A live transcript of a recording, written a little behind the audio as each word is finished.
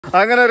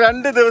അങ്ങനെ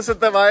 2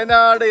 ദിവസത്തെ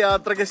വയനാട്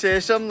യാത്രയ്ക്ക്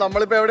ശേഷം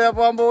നമ്മളിപ്പോ എവിടെയാ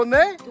പോകാൻ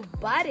പോകുന്നേ?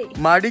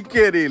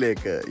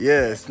 മടിക്കേരിയിലേക്ക്.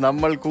 യെസ്,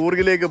 നമ്മൾ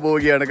കൂർഗിലേക്ക്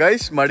പോവുകയാണ്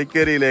ഗൈസ്,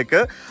 മടിക്കേരിയിലേക്ക്.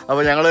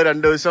 അപ്പൊ ഞങ്ങൾ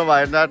 2 ദിവസം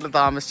വയനാട്ടിൽ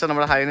താമസിച്ച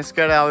നമ്മുടെ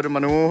ഹൈനസ്കയുടെ ആ ഒരു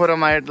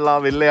മനോഹരമായിട്ടുള്ള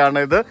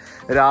വില്ലയാണ് ഇത്.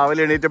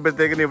 രാവിലെ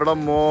എണീറ്റപ്പോഴത്തേക്കിന് ഇവിടെ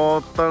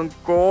മൊത്തം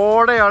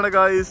കോടയാണ്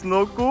ഗൈസ്.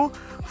 നോക്കൂ,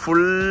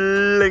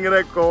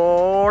 ഫുള്ളിങ്ങനെ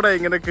കോട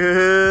ഇങ്ങനെ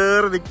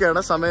കേറി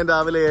നിൽക്കുകയാണ്. സമയം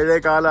രാവിലെ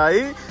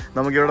 7:15.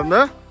 നമുക്കിവിടെ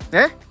നിന്ന്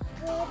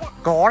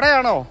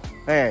കോടയാണോ?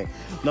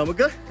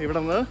 നമുക്ക് ഇവിടെ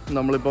നിന്ന്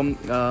നമ്മളിപ്പം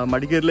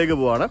മടിക്കേരിയിലേക്ക്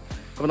പോവാണ്.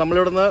 അപ്പം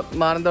നമ്മളിവിടെ നിന്ന്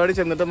മാനന്തവാടി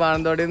ചെന്നിട്ട്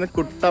മാനന്തവാടിയിൽ നിന്ന്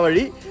കുട്ട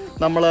വഴി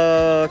നമ്മൾ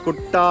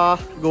കുട്ട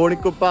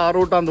ഗോണിക്കുപ്പ ആ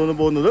റൂട്ടാണ്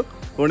തോന്നുന്നു പോകുന്നത്.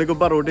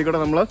 ഗോണിക്കുപ്പ റൂട്ടിൽ കൂടെ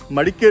നമ്മൾ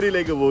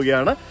മടിക്കേരിയിലേക്ക്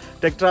പോവുകയാണ്.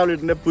 ടെക്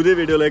ട്രാവലിന്റെ പുതിയ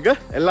വീഡിയോയിലേക്ക്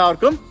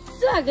എല്ലാവർക്കും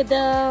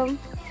സ്വാഗതം.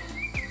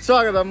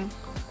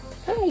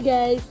 ഹലോ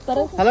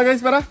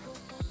ഗൈസ്, പറ.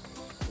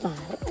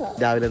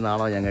 രാവിലെ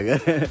നാളോ ഞങ്ങൾക്ക്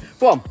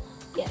പോവാം.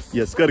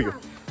 യെസ്, കയറിക്കും.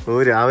 ഓ,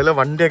 രാവിലെ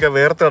വണ്ടിയൊക്കെ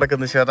വേർത്ത്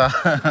കിടക്കുന്നു ചേട്ടാ.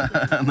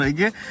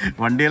 നോക്കി,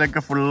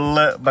 വണ്ടിയിലൊക്കെ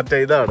ഫുള്ള് മറ്റേ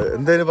ഇതാണ്,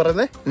 എന്തായാലും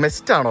പറയുന്നത്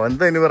മെസ്റ്റാണോ,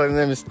 എന്തായാലും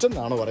പറയുന്നത് മെസ്റ്റ്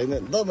എന്നാണോ പറയുന്നത്,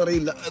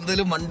 എന്താണെന്നറിയില്ല.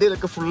 എന്തായാലും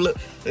വണ്ടിയിലൊക്കെ ഫുള്ള്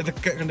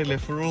ഇതൊക്കെ കണ്ടില്ലേ,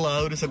 ഫുൾ ആ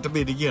ഒരു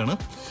സെറ്റപ്പ് ഇരിക്കുകയാണ്.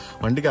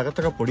 വണ്ടിക്ക്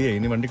അകത്തൊക്കെ പൊടിയായി,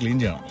 ഇനി വണ്ടി ക്ലീൻ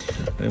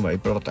ചെയ്യണം.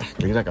 വൈപ്പിടട്ടെ,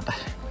 ക്ലീൻ ആക്കട്ടെ.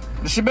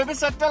 ബേബി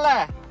സെറ്റ് അല്ലേ?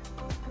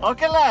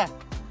 ഓക്കെ അല്ലേ?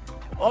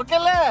 ഓക്കെ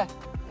അല്ലേ?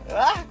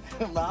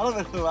 നാളെ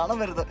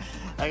വരുന്നത്.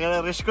 അങ്ങനെ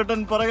ഋഷിക്കുട്ടൻ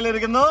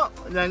പുറകിലിരിക്കുന്നു,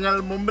 ഞങ്ങൾ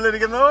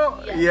മുമ്പിലിരിക്കുന്നു.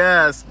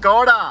 യെസ്,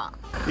 കോട.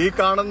 ഈ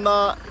കാണുന്ന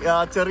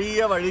ചെറിയ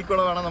വഴി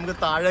കൂടെ വേണം നമുക്ക്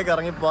താഴേക്ക്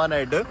ഇറങ്ങി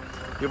പോകാനായിട്ട്.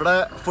 ഇവിടെ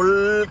ഫുൾ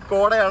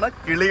കോടയാണ്,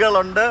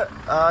 കിളികളുണ്ട്,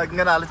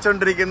 ഇങ്ങനെ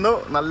അലച്ചോണ്ടിരിക്കുന്നു.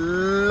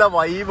 നല്ല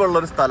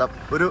വൈബുള്ളൊരു സ്ഥലം,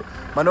 ഒരു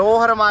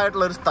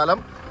മനോഹരമായിട്ടുള്ളൊരു സ്ഥലം.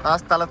 ആ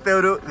സ്ഥലത്തെ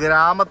ഒരു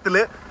ഗ്രാമത്തിൽ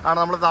ആണ്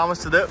നമ്മൾ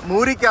താമസിച്ചത്.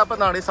 മൂരിക്യാപ്പ്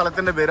എന്നാണ് ഈ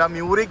സ്ഥലത്തിന്റെ പേര്. ആ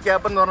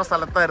മ്യൂരിക്യാപ്പ് എന്ന് പറഞ്ഞ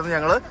സ്ഥലത്തായിരുന്നു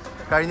ഞങ്ങൾ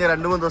കഴിഞ്ഞ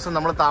 2-3 ദിവസം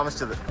നമ്മൾ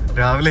താമസിച്ചത്.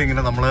 രാവിലെ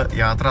ഇങ്ങനെ നമ്മൾ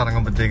യാത്ര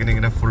ഇറങ്ങുമ്പോഴത്തേക്കിനും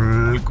ഇങ്ങനെ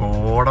ഫുൾ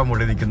കോട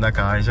മുടി നിൽക്കുന്ന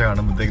കാഴ്ച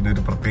കാണുമ്പോഴത്തേക്കിനും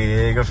ഒരു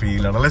പ്രത്യേക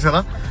ഫീലാണ് അല്ലേ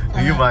ചേട്ടാ?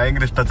 എനിക്ക്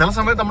ഭയങ്കര ഇഷ്ടം. ചില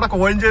സമയത്ത് നമ്മുടെ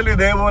കോഴഞ്ചേരിയിൽ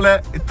ഇതേപോലെ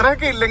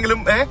ഇത്രയൊക്കെ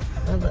ഇല്ലെങ്കിലും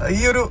ഈ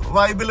ഒരു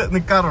വൈബിൽ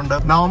നിൽക്കാറുണ്ട്.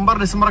 നവംബർ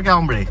ഡിസംബർ ഒക്കെ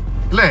ആകുമ്പോഴേ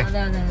അല്ലേ?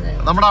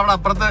 നമ്മുടെ അവിടെ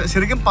അപ്പുറത്ത്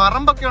ശരിക്കും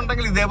പറമ്പൊക്കെ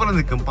ഉണ്ടെങ്കിൽ ഇതേപോലെ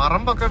നിൽക്കും.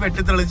 പറമ്പൊക്കെ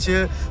വെട്ടിത്തെളിച്ച്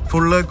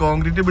ഫുള്ള്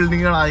കോൺക്രീറ്റ്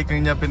ബിൽഡിങ്ങുകളായി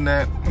കഴിഞ്ഞാൽ പിന്നെ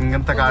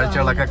ഇങ്ങനത്തെ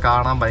കാഴ്ചകളൊക്കെ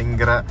കാണാൻ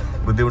ഭയങ്കര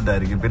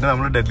ബുദ്ധിമുട്ടായിരിക്കും. പിന്നെ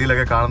നമ്മൾ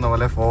ഡൽഹിയിലൊക്കെ കാണുന്ന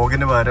പോലെ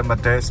ഫോഗിന് പകരം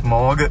മറ്റേ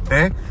സ്മോഗ്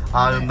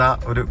ആകുന്ന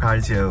ഒരു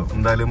കാഴ്ചയാകും.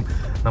 എന്തായാലും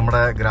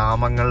നമ്മുടെ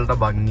ഗ്രാമങ്ങളുടെ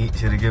ഭംഗി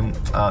ശരിക്കും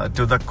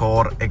ടു ദ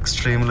കോർ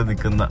എക്സ്ട്രീമിൽ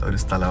നിൽക്കുന്ന ഒരു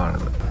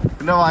സ്ഥലമാണിത്.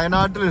 പിന്നെ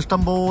വയനാട്ടിൽ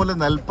ഇഷ്ടംപോലെ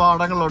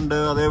നെൽപ്പാടങ്ങളുണ്ട്,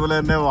 അതേപോലെ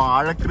തന്നെ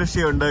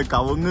വാഴക്കൃഷിയുണ്ട്,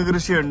 കവുങ്ങ്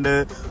കൃഷിയുണ്ട്,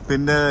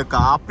 പിന്നെ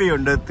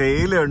കാപ്പിയുണ്ട്,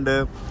 തേയിലയുണ്ട്.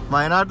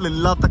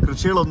 വയനാട്ടിലില്ലാത്ത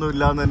കൃഷികളൊന്നും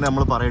ഇല്ല എന്ന് തന്നെ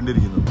നമ്മൾ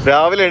പറയേണ്ടിയിരിക്കുന്നു.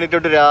 രാവിലെ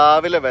എണീറ്റിട്ട്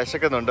രാവിലെ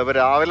വിശക്കുന്നുണ്ട്. അപ്പൊ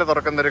രാവിലെ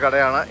തുറക്കുന്ന ഒരു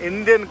കടയാണ്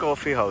ഇന്ത്യൻ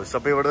കോഫി ഹൗസ്.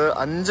 അപ്പൊ ഇവിടെ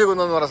 5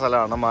 കുന്നം എന്ന് പറയുന്ന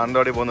സ്ഥലമാണ്,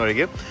 മാനന്തവാടി പോകുന്ന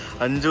വഴിക്ക്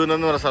 5 കുന്നം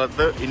എന്ന് പറയുന്ന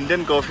സ്ഥലത്ത്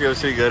ഇന്ത്യൻ കോഫി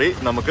ഹൗസിൽ കയറി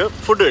നമുക്ക്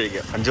ഫുഡ്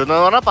കഴിക്കാം. 5 കുന്നം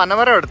എന്ന് പറഞ്ഞാൽ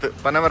പനമരം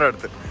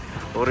അടുത്ത്.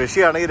 ഓ,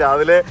 ഋഷിയാണെങ്കിൽ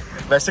രാവിലെ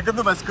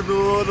വിശക്കുന്നു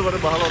എന്ന്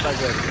പറഞ്ഞ് ബഹളം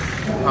ഉണ്ടാക്കിയായിരുന്നു.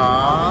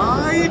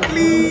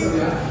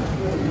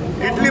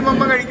 ഇഡ്ലി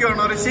മമ്മ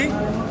കഴിക്കുവാണോ ഋഷി?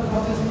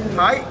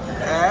 ഹായ്.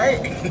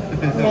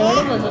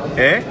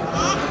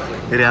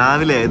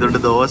 രാവിലെ ആയതുകൊണ്ട്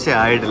ദോശ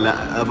ആയിട്ടില്ല.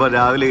 അപ്പൊ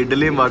രാവിലെ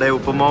ഇഡ്ഡലിയും വടയും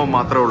ഉപ്പുമാവും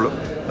മാത്രമേ ഉള്ളൂ.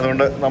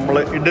 അതുകൊണ്ട് നമ്മൾ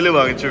ഇഡ്ഡലി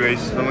വാങ്ങിച്ചു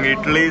കഴിച്ചു. നമുക്ക്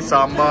ഇഡ്ഡലി,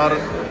 സാമ്പാർ,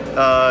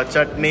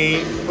 ചട്നി,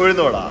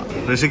 ഉഴുന്നുവട.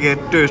 ഋഷിക്ക്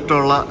ഏറ്റവും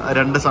ഇഷ്ടമുള്ള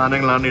 2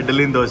 സാധനങ്ങളാണ്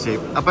ഇഡ്ഡലിയും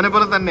ദോശയും. അപ്പനെ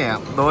പോലെ തന്നെയാ,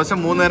 ദോശ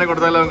 3 നേരം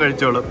കൊടുത്താലും അവൻ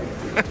കഴിച്ചോളും.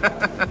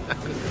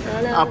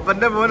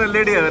 അപ്പന്റെ മോൻ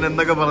അല്ലേടി അവൻ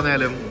എന്തൊക്കെ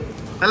പറഞ്ഞാലും.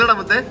 അല്ലടാ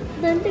മുത്തേ?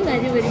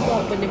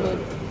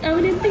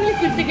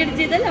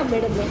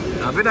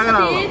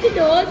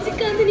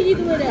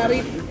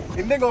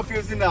 ഇന്ത്യൻ കോഫി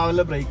ഹൗസിന്റെ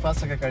രാവിലെ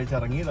ബ്രേക്ക്ഫാസ്റ്റ് ഒക്കെ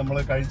കഴിച്ചിറങ്ങി. നമ്മൾ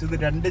കഴിച്ചത്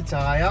 2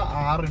 ചായ,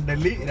 6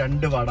 ഇഡ്ഡലി,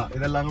 2 വട.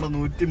 ഇതെല്ലാം കൂടെ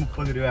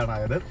 130 രൂപയാണ്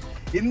ആയത്.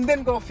 ഇന്ത്യൻ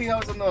കോഫി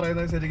ഹൗസ് എന്ന്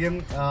പറയുന്നത് ശരിക്കും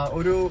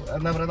ഒരു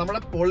എന്താ പറയുക,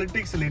 നമ്മുടെ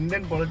പൊളിറ്റിക്സിൽ,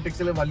 ഇന്ത്യൻ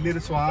പൊളിറ്റിക്സിൽ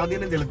വലിയൊരു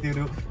സ്വാധീനം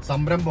ചെലുത്തിയൊരു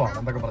സംരംഭമാണ്.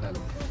 എന്തൊക്കെ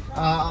പറഞ്ഞാലും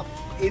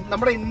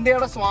നമ്മുടെ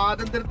ഇന്ത്യയുടെ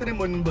സ്വാതന്ത്ര്യത്തിന്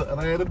മുൻപ്,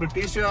 അതായത്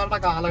ബ്രിട്ടീഷുകാരുടെ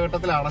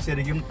കാലഘട്ടത്തിലാണ്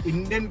ശരിക്കും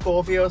ഇന്ത്യൻ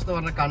കോഫി ഹൗസ് എന്ന്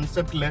പറഞ്ഞ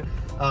കൺസെപ്റ്റില്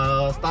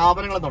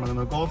സ്ഥാപനങ്ങൾ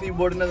തുടങ്ങുന്നത്. കോഫി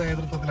ബോർഡിന്റെ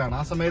നേതൃത്വത്തിലാണ്.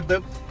 ആ സമയത്ത്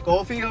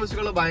കോഫി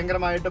ഹൗസുകൾ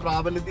ഭയങ്കരമായിട്ട്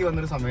പ്രാബല്യത്തിൽ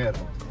വന്നൊരു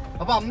സമയമായിരുന്നു.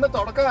 അപ്പൊ അന്ന്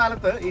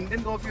തുടക്കകാലത്ത്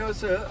ഇന്ത്യൻ കോഫി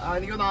ഹൗസ്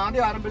എനിക്കൊന്ന്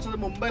ആദ്യം ആരംഭിച്ചത്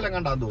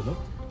മുംബൈയിലെങ്ങാണ്ടാന്ന് തോന്നുന്നു.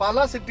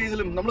 പല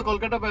സിറ്റീസിലും, നമ്മൾ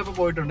കൊൽക്കത്ത പോയപ്പോൾ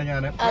പോയിട്ടുണ്ട്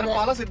ഞാൻ.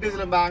 പല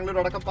സിറ്റീസിലും, ബാംഗ്ലൂർ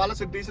അടക്കം പല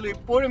സിറ്റീസിലും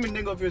ഇപ്പോഴും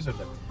ഇന്ത്യൻ കോഫി ഹൗസ്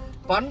ഉണ്ട്.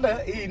 പണ്ട്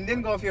ഈ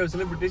ഇന്ത്യൻ കോഫി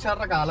ഹൗസിൽ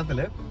ബ്രിട്ടീഷുകാരുടെ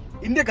കാലത്തില്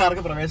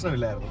ഇന്ത്യക്കാർക്ക്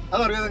പ്രവേശനമില്ലായിരുന്നു.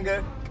 അതറിയോ നിങ്ങൾക്ക്?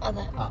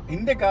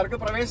 ഇന്ത്യക്കാർക്ക്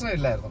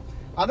പ്രവേശനമില്ലായിരുന്നു.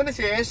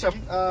 അതിനുശേഷം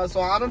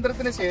സ്വാതന്ത്ര്യം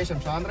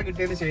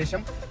കിട്ടിയതിനു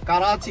ശേഷം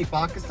കറാച്ചി,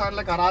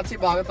 പാകിസ്ഥാനിലെ കറാച്ചി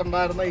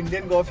ഭാഗത്തുണ്ടായിരുന്ന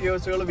ഇന്ത്യൻ കോഫി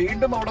ഹൗസുകൾ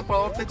വീണ്ടും അവിടെ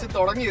പ്രവർത്തിച്ച്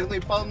തുടങ്ങിയിരുന്നു.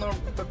 ഇപ്പൊ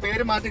അതൊന്ന്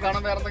പേര് മാറ്റി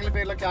കാണാം, വേറെ എന്തെങ്കിലും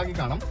പേരിലൊക്കെ ആക്കി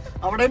കാണാം.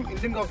 അവിടെയും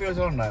ഇന്ത്യൻ കോഫി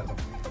ഹൗസുകൾ ഉണ്ടായിരുന്നു.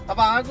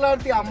 അപ്പൊ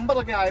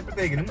 1950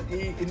 ആയപ്പോഴത്തേക്കിനും ഈ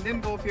ഇന്ത്യൻ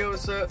കോഫി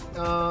ഹൗസ്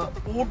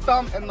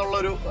പൂട്ടാം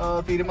എന്നുള്ളൊരു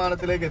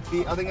തീരുമാനത്തിലേക്ക് എത്തി.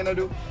 അതിങ്ങനെ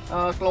ഒരു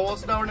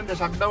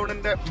ഷട്ട്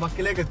ഡൗണിന്റെ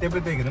വക്കിലേക്ക്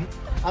എത്തിയപ്പോഴത്തേക്കിനും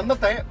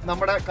അന്നത്തെ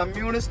നമ്മുടെ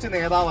കമ്മ്യൂണിസ്റ്റ്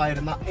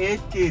നേതാവായിരുന്ന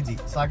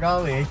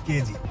സഖാവ്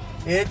AKG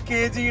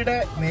AKGയുടെ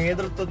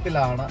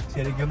നേതൃത്വത്തിലാണ്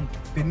ശരിക്കും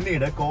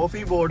പിന്നീട്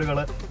കോഫി ബോർഡുകൾ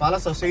പല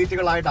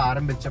സൊസൈറ്റികളായിട്ട്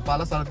ആരംഭിച്ച്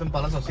പല സ്ഥലത്തും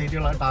പല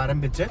സൊസൈറ്റികളായിട്ട്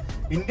ആരംഭിച്ച്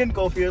ഇന്ത്യൻ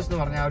കോഫി ഹൗസ് എന്ന്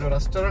പറഞ്ഞ ഒരു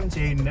റെസ്റ്റോറന്റ്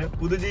ചെയിനിന്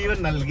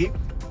പുതുജീവൻ നൽകി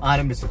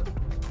ആരംഭിച്ചത്.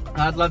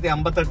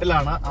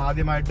 1958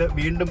 ആദ്യമായിട്ട്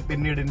വീണ്ടും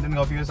പിന്നീട് ഇന്ത്യൻ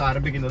കോഫി ഹൗസ്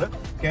ആരംഭിക്കുന്നത്.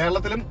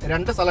 കേരളത്തിലും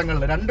 2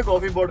 സ്ഥലങ്ങളിൽ 2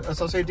 കോഫി ബോർഡ്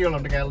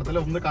സൊസൈറ്റികളുണ്ട് കേരളത്തിൽ.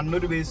 ഒന്ന്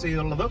കണ്ണൂർ ബേസ്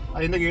ചെയ്തുള്ളത്,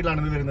 അതിന്റെ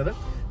കീഴിലാണ് ഇത് വരുന്നത്.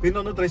 പിന്നെ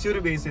ഒന്ന് തൃശ്ശൂർ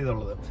ബേസ്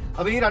ചെയ്തുള്ളത്.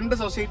 അപ്പൊ ഈ 2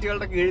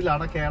 സൊസൈറ്റികളുടെ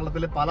കീഴിലാണ്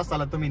കേരളത്തിലെ പല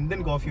സ്ഥലത്തും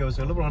ഇന്ത്യൻ കോഫി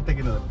ഹൗസുകൾ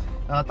പ്രവർത്തിക്കുന്നത്.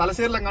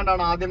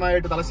 തലശ്ശേരിലെങ്ങാണ്ടാണ്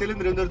ആദ്യമായിട്ട്, തലശ്ശേരിയും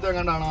തിരുവനന്തപുരത്തും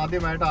എങ്ങാണ്ടാണ്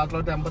ആദ്യമായിട്ട്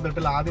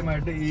 1958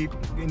 ആദ്യമായിട്ട് ഈ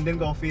ഇന്ത്യൻ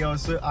കോഫി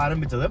ഹൗസ്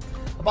ആരംഭിച്ചത്.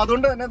 അപ്പൊ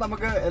അതുകൊണ്ട് തന്നെ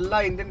നമുക്ക് എല്ലാ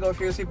ഇന്ത്യൻ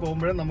കോഫി ഹൗസിൽ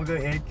പോകുമ്പോഴും നമുക്ക്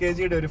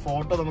AKGയുടെ ഒരു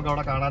ഫോട്ടോ നമുക്ക്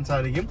അവിടെ കാണാൻ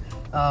സാധിക്കും.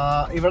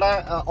 ഇവിടെ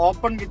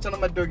ഓപ്പൺ കിച്ചണും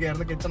മറ്റുമൊക്കെ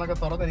ആയിരുന്നു. കിച്ചണൊക്കെ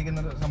തുറന്നിരിക്കുന്ന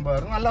ഒരു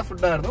സംഭവമായിരുന്നു. നല്ല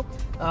ഫുഡായിരുന്നു.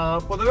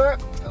 പൊതുവെ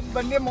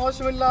വലിയ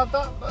മോശമില്ലാത്ത,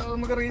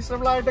 നമുക്ക്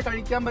റീസണബിൾ ആയിട്ട്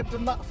കഴിക്കാൻ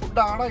പറ്റുന്ന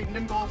ഫുഡാണ്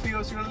ഇന്ത്യൻ കോഫി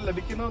ഹൗസുകളിൽ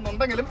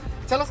ലഭിക്കുന്നതെന്നുണ്ടെങ്കിലും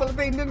ചില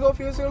സ്ഥലത്തെ ഇന്ത്യൻ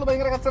കോഫി ഹൗസുകൾ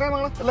ഭയങ്കര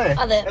കച്ചറമാണ് അല്ലേ?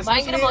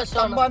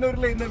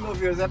 തമ്പാനൂരിലെ ഇന്ത്യൻ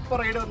കോഫി ഹൗസ് എപ്പോ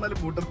റൈഡ് വന്നാലും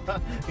പൂട്ടുന്ന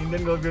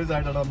ഇന്ത്യൻ കോഫി ഹൗസ്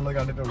ആയിട്ടാണ് നമ്മൾ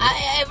കണ്ടിട്ടുള്ളത്.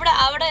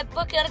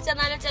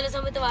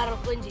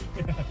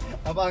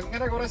 അപ്പൊ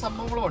അങ്ങനെ കുറെ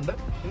സംഭവങ്ങളും ഉണ്ട്.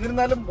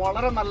 എന്നിരുന്നാലും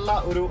വളരെ നല്ല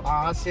ഒരു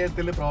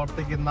ആശയത്തിൽ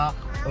പ്രവർത്തിക്കുന്ന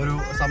ഒരു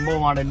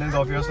സംഭവമാണ് ഇന്ത്യൻ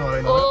കോഫി ഹൗസ് എന്ന്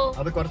പറയുന്നത്.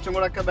 അത് കുറച്ചും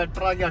കൂടെ ഒക്കെ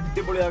ബെറ്റർ ആക്കി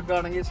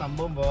അടിപൊളിയാക്കുകയാണെങ്കിൽ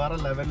സംഭവം വേറെ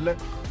ലെവലിൽ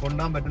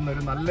കൊണ്ടുപോകാൻ പറ്റുന്ന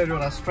ഒരു നല്ലൊരു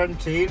റെസ്റ്റോറന്റ്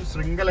ചെയിൻ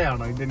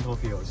ശൃംഖലയാണ് ഇന്ത്യൻ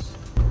കോഫി ഹൗസ്.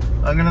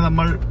 അങ്ങനെ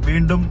നമ്മൾ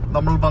വീണ്ടും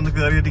വന്ന്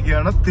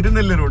കയറിയിരിക്കുകയാണ്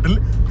തിരുനെല്ലി റൂട്ടിൽ.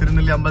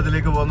 തിരുനെല്ലി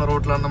അമ്പലത്തിലേക്ക് പോകുന്ന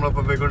റൂട്ടിലാണ്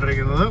നമ്മളിപ്പോൾ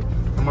പോയിക്കൊണ്ടിരിക്കുന്നത്.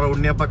 നമ്മുടെ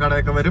ഉണ്ണിയപ്പ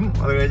കടയൊക്കെ വരും.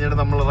 അത് കഴിഞ്ഞിട്ട്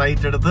നമ്മൾ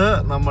റൈറ്റ് എടുത്ത്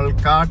നമ്മൾ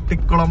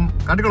കാട്ടിക്കുളം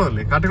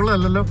അല്ലേ, കാട്ടിക്കുളം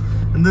അല്ലല്ലോ,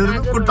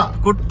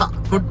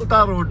 കുട്ട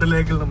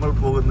റൂട്ടിലേക്ക് നമ്മൾ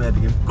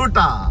പോകുന്നതായിരിക്കും.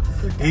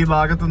 ഈ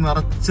ഭാഗത്ത്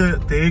നിറച്ച്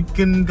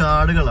തേക്കിൻ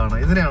കാടുകളാണ്.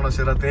 ഇതിനെയാണോ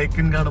ശരി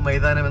തേക്കിൻ കാട്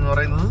മൈതാനം എന്ന്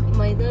പറയുന്നത്?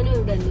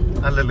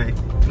 അല്ലല്ലേ,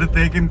 ഇത്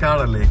തേക്കിൻ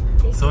കാടല്ലേ?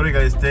 സോറി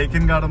ഗൈസ്,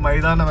 തേക്കിൻ കാട്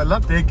മൈതാനമല്ല,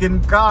 തേക്കിൻ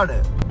കാട്.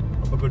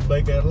 അപ്പൊ good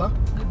bye Kerala.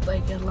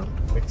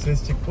 Excise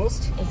check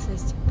post.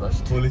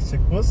 Police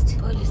check post.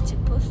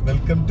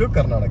 Welcome to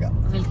Karnataka.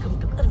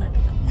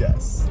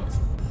 Yes.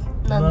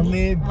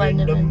 നന്ദി,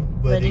 വീണ്ടും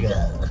വരിക.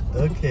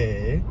 ഓക്കെ.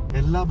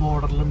 എല്ലാ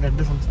ബോർഡറിലും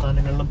 2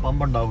 സംസ്ഥാനങ്ങളിലും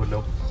പമ്പ് ഉണ്ടാവുമല്ലോ.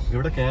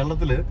 ഇവിടെ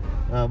കേരളത്തില്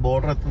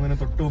ബോർഡർ എത്തുന്നതിന്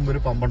തൊട്ട് മുമ്പ് ഒരു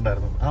പമ്പ്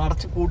ഉണ്ടായിരുന്നു. അത്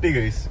അടച്ച് പൂട്ടി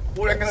ഗൈസ്.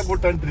 എങ്ങനെ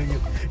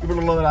പൂട്ടാണ്ടിരിക്കും? ഇവിടെ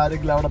ഉള്ളവർ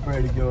ആരെങ്കിലും അവിടെ പോയി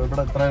അടിക്കുമോ?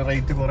 ഇവിടെ എത്ര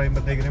റേറ്റ്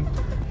കുറയുമ്പോഴത്തേക്കിനും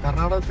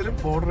കർണാടകത്തിലും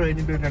ബോർഡർ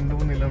കഴിഞ്ഞിട്ട്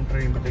 2-3 കിലോമീറ്റർ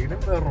കഴിയുമ്പോഴത്തേക്കിനും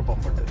വേറൊരു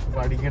പമ്പുണ്ട്. അപ്പൊ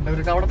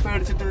അടിക്കേണ്ടവർക്ക് അവിടെ പോയി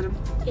അടിച്ചിട്ട് വരും.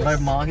 ഇവിടെ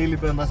മാഹിയിൽ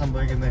ഇപ്പൊ എന്താ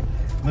സംഭവിക്കുന്നത്?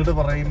 എന്നിട്ട്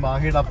പറയും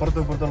മാഹിയുടെ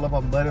അപ്പുറത്തും ഇപ്പുറത്തുള്ള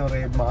പമ്പാര്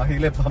പറയും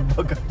മാഹിയിലെ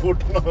പമ്പൊക്കെ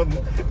കൂട്ടണമെന്ന്.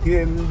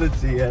 എന്ത്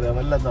ചെയ്യാനാ?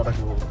 വല്ലതും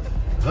നടക്കുമോ?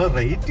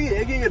 റേറ്റ്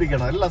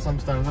ഏകീകരിക്കണം. എല്ലാ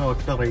സംസ്ഥാനത്തും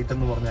ഒറ്റ റേറ്റ്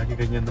എന്ന് പറഞ്ഞാക്കി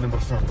കഴിഞ്ഞാൽ എന്തിനും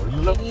പ്രശ്നമുണ്ടോ?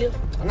 ഇല്ലല്ലോ.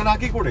 അങ്ങനെ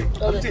ആക്കിക്കൂടെ?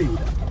 അത്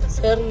ചെയ്യൂല.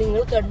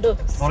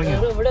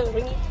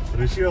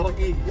 ഋഷി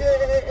ഉറങ്ങി.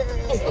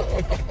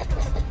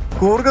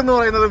 കൂർഗ് എന്ന്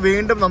പറയുന്നത്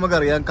വീണ്ടും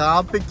നമുക്കറിയാം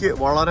കാപ്പിക്ക്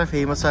വളരെ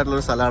ഫേമസ് ആയിട്ടുള്ള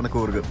ഒരു സ്ഥലമാണ്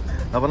കൂർഗ്.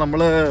 അപ്പൊ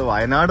നമ്മള്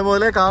വയനാട്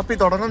പോലെ കാപ്പി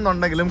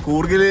തുടങ്ങുന്നുണ്ടെങ്കിലും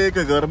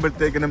കൂർഗിലേക്ക്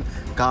കയറുമ്പോഴത്തേക്കിനും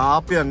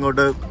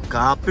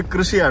കാപ്പി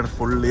കൃഷിയാണ്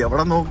ഫുള്ളി.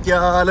 എവിടെ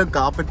നോക്കിയാലും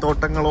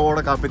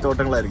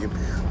കാപ്പിത്തോട്ടങ്ങളായിരിക്കും.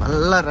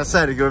 നല്ല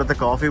രസമായിരിക്കും ഇവിടുത്തെ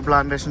കോഫി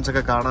പ്ലാന്റേഷൻസ്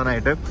ഒക്കെ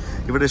കാണാനായിട്ട്.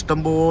 ഇവിടെ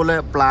ഇഷ്ടംപോലെ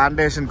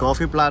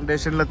കോഫി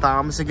പ്ലാന്റേഷനിൽ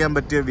താമസിക്കാൻ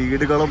പറ്റിയ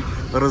വീടുകളും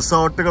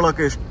റിസോർട്ടുകളും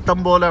ഒക്കെ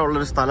ഇഷ്ടംപോലെ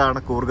ഉള്ളൊരു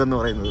സ്ഥലമാണ് കൂർഗ് എന്ന്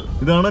പറയുന്നത്.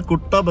 ഇതാണ്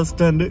കുട്ട ബസ്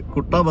സ്റ്റാൻഡ്.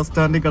 കുട്ട ബസ്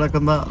സ്റ്റാൻഡിൽ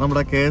കിടക്കുന്ന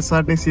നമ്മുടെ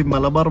KSRTC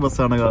മലബാർ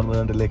ബസ്സാണ് കാണുന്നത്.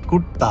 കണ്ടില്ലേ?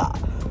 കുട്ട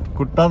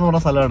എന്ന് പറഞ്ഞ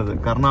സ്ഥലമാണിത്.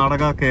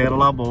 കർണാടക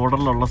കേരള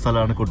ബോർഡറിലുള്ള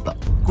സ്ഥലമാണ്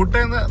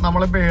കുട്ടയെന്ന്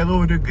നമ്മളിപ്പോ ഏതോ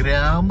ഒരു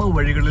ഗ്രാമ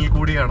വഴികളിൽ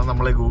കൂടിയാണ്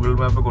നമ്മളെ ഗൂഗിൾ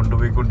മാപ്പ്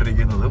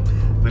കൊണ്ടുപോയിക്കൊണ്ടിരിക്കുന്നത്.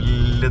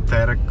 വലിയ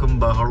തിരക്കും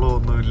ബഹളവും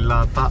ഒന്നും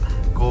ഇല്ലാത്ത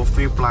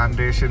കോഫി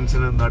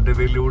പ്ലാന്റേഷൻസിന്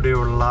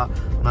നടുവിലൂടെയുള്ള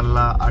നല്ല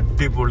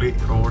അടിപൊളി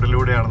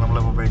റോഡിലൂടെയാണ്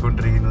നമ്മളിപ്പോ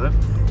പോയിക്കൊണ്ടിരിക്കുന്നത്.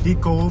 ഈ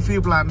കോഫി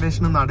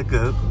പ്ലാന്റേഷന്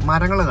നടുക്ക്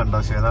മരങ്ങൾ കണ്ടോ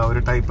ശേതാ? ഒരു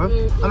ടൈപ്പ്.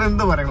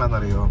 അതെന്ത്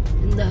മരങ്ങളാന്നറിയോ?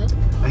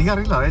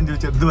 എനിക്കറിയില്ല, അതാ ഞാൻ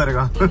ചോദിച്ചത്.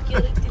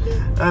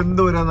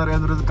 എന്ത്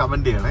മരമാണെന്നറിയാവുന്നൊരു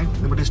കമന്റ് ചെയ്യണേ.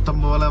 ഇവിടെ ഇഷ്ടം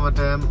പോലെ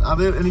മറ്റേ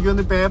അത് എനിക്ക്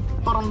തോന്നി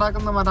പേപ്പർ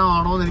ഉണ്ടാക്കുന്ന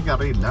മരമാണോ എന്ന്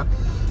എനിക്കറിയില്ല.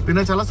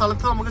 പിന്നെ ചില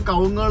സ്ഥലത്ത് നമുക്ക്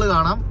കവുങ്ങുകൾ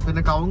കാണാം.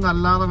 പിന്നെ കവുങ്ങ്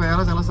അല്ലാതെ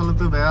വേറെ ചില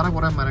സ്ഥലത്ത് വേറെ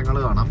കുറെ മരങ്ങൾ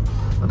കാണാം.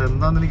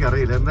 അതെന്താന്ന്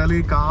എനിക്കറിയില്ല. എന്തായാലും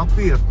ഈ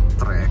കാപ്പി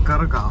എത്ര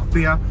ഏക്കർ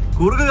കാപ്പിയാ!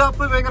 കൂർഗ്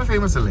കാപ്പി ഭയങ്കര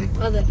ഫേമസ് അല്ലേ?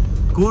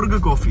 Coorg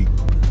coffee.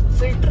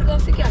 Filter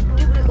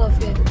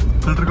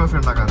coffee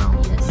ഉണ്ടാക്കാനോ?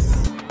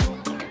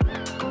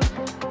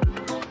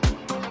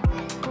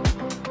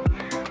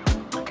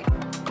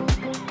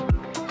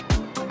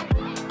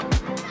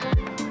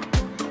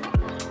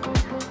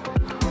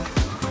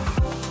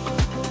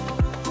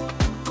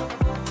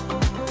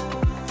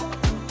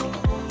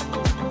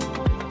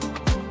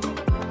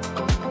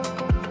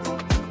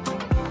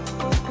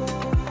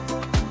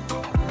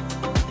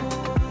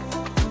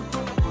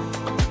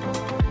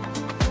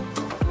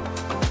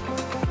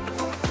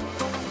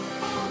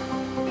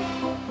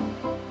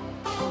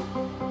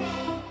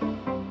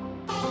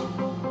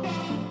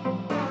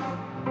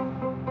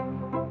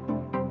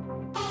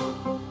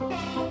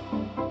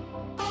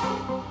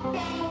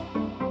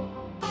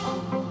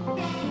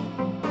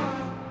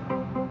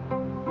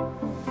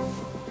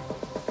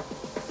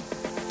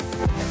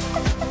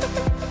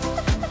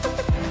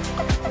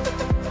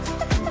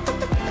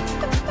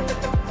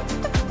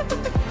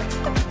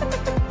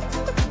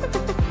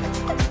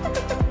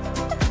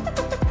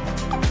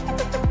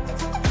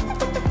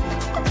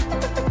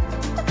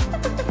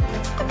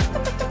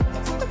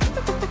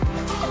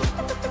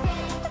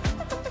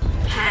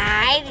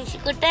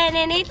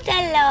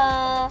 എണീറ്റല്ലോ.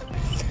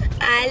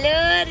 Hello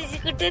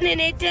ഋഷിക്കുട്ടൻ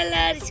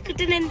എണീറ്റല്ലോ.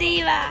 ഋഷിക്കുട്ടൻ എന്ത്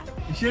ചെയ്യുവാ?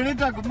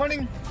 Good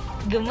morning.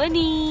 Good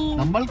morning.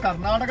 നമ്മൾ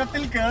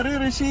കർണാടകത്തിൽ കയറി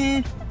ഋഷി.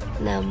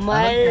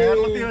 നമ്മൾ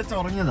കേരളത്തിൽ വെച്ച്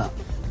ഉറങ്ങിയതാ.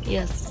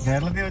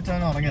 കേരളത്തിൽ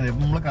വെച്ചാണ് ഉറങ്ങിയത്.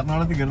 ഇപ്പൊ നമ്മള്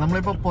കർണാടകത്തിൽ കയറി.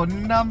 നമ്മളിപ്പോ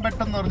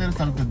പൊന്നാമ്പെട്ടം എന്ന് പറഞ്ഞൊരു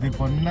സ്ഥലത്തെത്തി.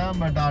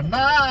 പൊന്നാമ്പെട്ട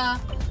അണ്ണാ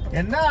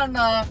എന്നാ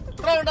അണ്ണാ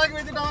ഇത്ര ഉണ്ടാക്കി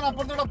വെച്ചിട്ട് അവൻ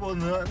അപ്പുറത്തൂടെ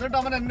പോകുന്നത്. എന്നിട്ട്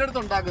അവൻ എന്റെ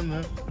അടുത്ത്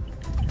ഉണ്ടാക്കുന്നത്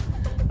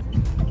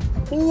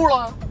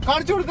പൂളാ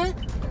കാണിച്ചു കൊടുത്തേ.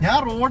 ഞാൻ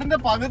റോഡിന്റെ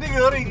പകുതി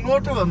കയറി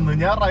ഇങ്ങോട്ട് വന്നു.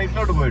 ഞാൻ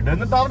റൈറ്റിലോട്ട് പോയിട്ട്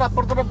എന്നിട്ട് അവൻ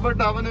അപ്പുറത്തോടെ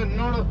പോയിട്ട് അവൻ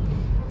എന്നോട്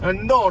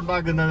എന്തോ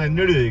ഉണ്ടാക്കുന്നത്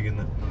എന്നോട്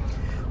ചോദിക്കുന്നത്.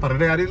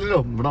 പറഞ്ഞ കാര്യമില്ലല്ലോ.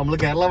 ഇവിടെ നമ്മള്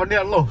കേരള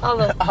വണ്ടിയാണല്ലോ.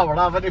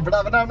 അവിടെ അവൻ ഇവിടെ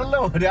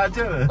അവനാണല്ലോ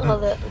രാജാവ്.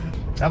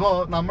 അപ്പൊ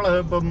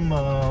നമ്മളിപ്പം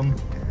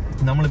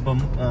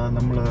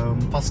നമ്മള്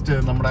ഫസ്റ്റ്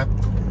നമ്മുടെ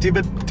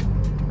ടിബറ്റ്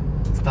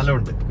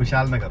സ്ഥലമുണ്ട്,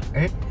 കുശാൽനഗർ.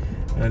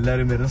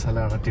 എല്ലാവരും വരുന്ന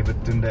സ്ഥലമാണ്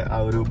ടിബറ്റിന്റെ ആ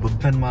ഒരു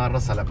ബുദ്ധന്മാരുടെ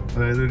സ്ഥലം.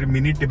 അതായത് ഒരു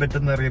മിനി ടിബറ്റ്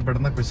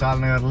എന്നറിയപ്പെടുന്ന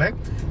കുശാൽനഗറിലെ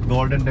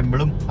ഗോൾഡൻ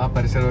ടെമ്പിളും ആ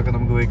പരിസരമൊക്കെ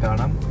നമുക്ക് പോയി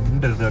കാണാം.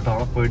 ഉണ്ട് കേട്ടോ.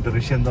 അവിടെ പോയിട്ട്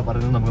ഋഷി എന്താ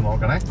പറയുന്നത് നമുക്ക്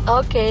നോക്കണേ.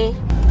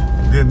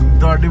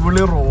 എന്ത്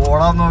അടിപൊളി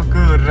റോഡാ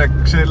നോക്ക്. ഒരു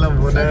രക്ഷയില്ല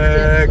പോലെ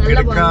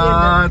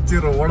കിടക്കാച്ചി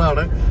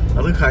റോഡാണ്.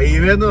 അത്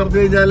ഹൈവേ എന്ന് പറഞ്ഞു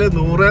കഴിഞ്ഞാല്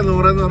 100 എന്ന്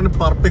പറഞ്ഞ്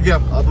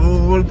പറപ്പിക്കാം.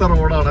 അതുപോലത്തെ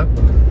റോഡാണ്.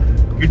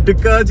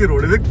 കിടുക്കാച്ചി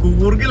റോഡ്. ഇത്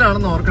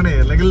കൂർഗിലാണെന്ന് ഓർക്കണേ,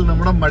 അല്ലെങ്കിൽ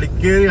നമ്മുടെ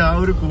മടിക്കേരി ആ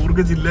ഒരു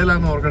കൂർഗ്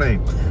ജില്ലയിലാണെന്ന് ഓർക്കണേ.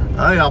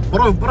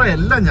 അപ്പുറം ഇപ്പുറം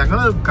എല്ലാം.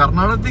 ഞങ്ങള്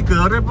കർണാടകത്തിൽ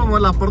കേറിയപ്പോ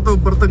മുതൽ അപ്പുറത്തും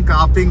ഇപ്പുറത്തും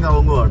കാപ്പിയും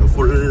കവുങ്ങുമാണ്.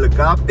 ഫുള്ള്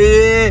കാപ്പി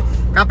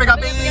കാപ്പി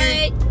കാപ്പി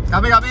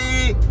കാപ്പി കാപ്പി.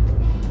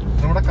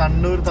 നമ്മുടെ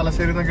കണ്ണൂർ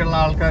തലശ്ശേരി എന്നൊക്കെയുള്ള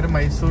ആൾക്കാർ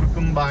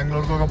മൈസൂർക്കും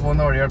ബാംഗ്ലൂർക്കും ഒക്കെ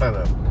പോകുന്ന വഴിയാട്ടോ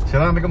ഇത്.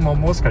 ശരി, നമുക്ക്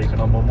മൊമോസ്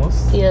കഴിക്കണം.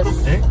 മൊമോസ്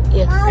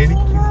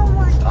എനിക്ക്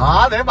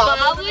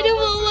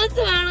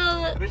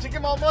ഋഷിക്ക്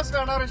മൊമോസ്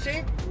വേണോ ഋഷി?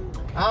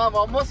 ആ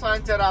മൊമോസ്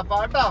വാങ്ങിച്ചരാ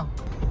പാട്ടോ.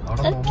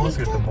 അവിടെ മൊമോസ്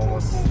കിട്ടും.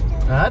 മൊമോസ്.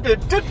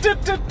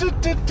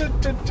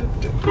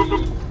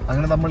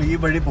 അങ്ങനെ നമ്മൾ ഈ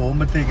വഴി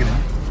പോകുമ്പോഴത്തേക്കിനും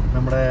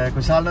നമ്മുടെ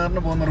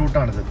കുശാൽനഗറിന് പോകുന്ന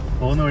റൂട്ടാണിത്.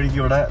 പോകുന്ന വഴിക്ക്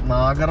ഇവിടെ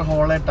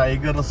നാഗർഹോളെ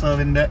ടൈഗർ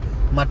റിസർവിന്റെ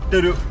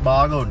മറ്റൊരു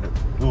ഭാഗമുണ്ട്.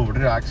 ഇവിടെ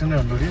ഒരു ആക്സിഡന്റ്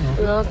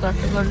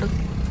കണ്ടു.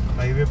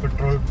 ഹൈവേ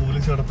പെട്രോൾ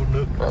പോലീസ് കിടപ്പുണ്ട്.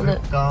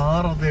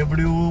 കാർ അത്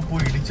എവിടെയോ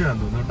പോയി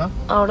ഇടിച്ചതാന്ന് തോന്നുന്നു കേട്ടോ.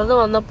 അവിടെ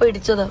വന്നപ്പോ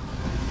ഇടിച്ചതാ.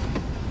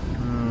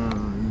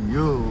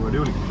 അയ്യോ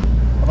അടിപൊളി.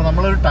 അപ്പൊ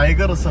നമ്മളൊരു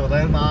ടൈഗർ റിസർവ്,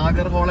 അതായത്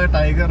നാഗർഹോളെ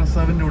ടൈഗർ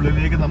റിസർവിന്റെ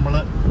ഉള്ളിലേക്ക് നമ്മൾ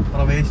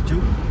പ്രവേശിച്ചു.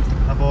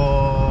 അപ്പോ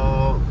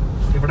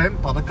ഇവിടെയും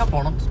പതുക്കെ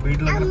പോണം.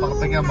 സ്പീഡിൽ അങ്ങനെ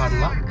പറപ്പിക്കാൻ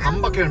പാടില്ല.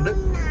 അമ്പൊക്കെ ഉണ്ട്.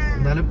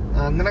 എന്നാലും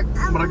അങ്ങനെ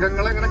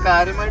മൃഗങ്ങളെ അങ്ങനെ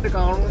കാര്യമായിട്ട്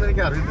കാണുമെന്ന്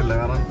എനിക്ക് അറിയത്തില്ല.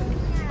 കാരണം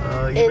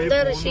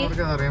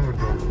അറിയാൻ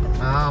പറ്റുമോ?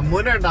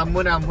 അമ്മൂന ഉണ്ട്.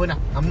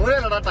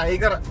 അമ്മൂനല്ലടാ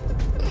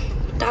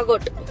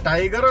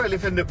ടൈഗറും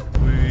എലിഫന്റും.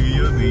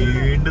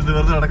 വീണ്ടും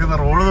നിവർന്ന് നടക്കുന്ന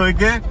റോഡ്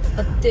നോക്കിയേ.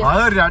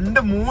 അത്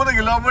 2-3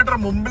 കിലോമീറ്റർ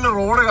മുമ്പിൽ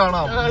റോഡ്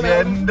കാണാം.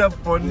 എന്റെ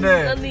പൊന്നെ.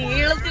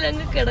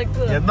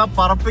 എന്നാ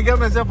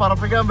പറപ്പിക്കാന്ന് വെച്ചാൽ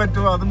പറപ്പിക്കാൻ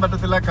പറ്റുമോ? അതും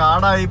പറ്റത്തില്ല.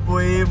 കാടായി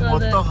പോയി.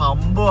 മൊത്തം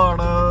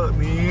ഹമ്പുമാണ്.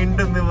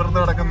 നീണ്ടു നിവർന്ന്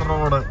കിടക്കുന്ന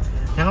റോഡ്.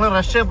 ഞങ്ങള്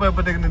റഷ്യ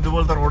പോയപ്പോഴത്തേക്കും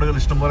ഇതുപോലത്തെ റോഡുകൾ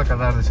ഇഷ്ടംപോലെ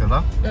കണ്ടായിരുന്നു ചേട്ടാ.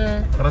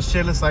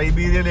 റഷ്യയില്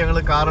സൈബീരിയയിൽ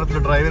ഞങ്ങള്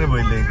കാറെടുത്ത് ഡ്രൈവിന്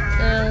പോയില്ലേ,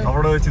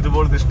 അവിടെ വെച്ച്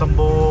ഇതുപോലത്തെ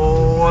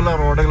ഇഷ്ടംപോലെ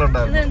റോഡുകൾ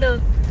ഉണ്ടായിരുന്നു.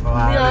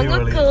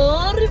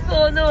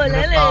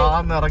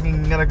 ഇറങ്ങി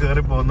ഇങ്ങനെ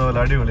കേറി പോകുന്ന പോലെ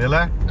അടിപൊളി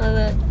അല്ലേ.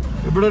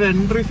 ഇവിടെ ഒരു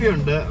എൻട്രി ഫീ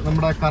ഉണ്ട്.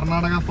 നമ്മുടെ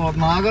കർണാടക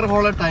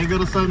നാഗർഹോളെ ടൈഗർ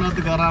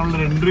റിസർവിനകത്ത് കയറാനുള്ള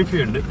ഒരു എൻട്രി ഫീ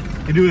ഉണ്ട്,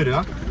 20 രൂപ.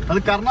 അത്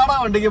കർണാടക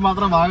വണ്ടിക്ക്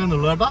മാത്രമേ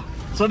വാങ്ങുന്നുള്ളൂ കേട്ടോ.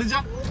 ശ്രദ്ധിച്ച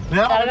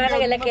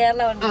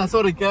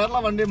കേരള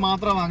വണ്ടി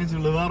മാത്രമേ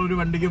വാങ്ങിച്ചുള്ളൂ, വേറൊരു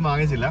വണ്ടിക്കും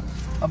വാങ്ങിച്ചില്ല.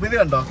 അപ്പൊ ഇത്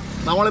കണ്ടോ,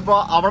 നമ്മളിപ്പോ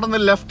അവിടെ നിന്ന്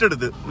ലെഫ്റ്റ്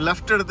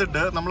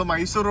എടുത്തിട്ട് നമ്മൾ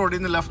മൈസൂർ റോഡിൽ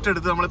നിന്ന് ലെഫ്റ്റ്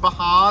എടുത്ത് നമ്മളിപ്പോ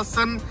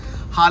ഹാസൻ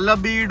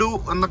ഹലബീഡു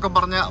എന്നൊക്കെ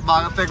പറഞ്ഞ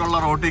ഭാഗത്തേക്കുള്ള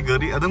റോട്ടിൽ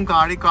കയറി. അതും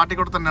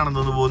കാട്ടിക്കൂടെ തന്നെയാണ്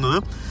തോന്നുന്നു പോകുന്നത്.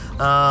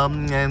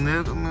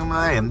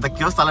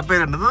 എന്തൊക്കെയോ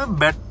സ്ഥലപ്പേരുണ്ട്.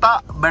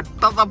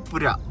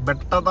 ബെട്ടതപുര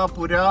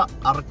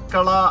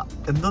അർക്കള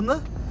എന്തോന്ന്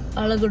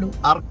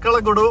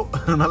അർക്കളഗുഡു.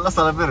 നല്ല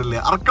സ്ഥലപ്പേരല്ലേ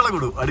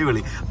അർക്കളഗുഡു.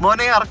 അടിപൊളി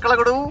മോനെ.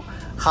 അർക്കളഗുഡു,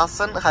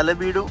 ഹസൻ,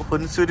 ഹലബീഡു,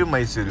 ഹുൻസൂരു,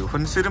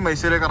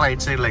 മൈസൂരൊക്കെ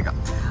റൈറ്റ് സൈഡിലേക്കാണ്.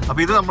 അപ്പൊ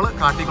ഇത് നമ്മൾ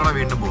കാട്ടിക്കൂടെ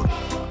വീണ്ടും പോകും.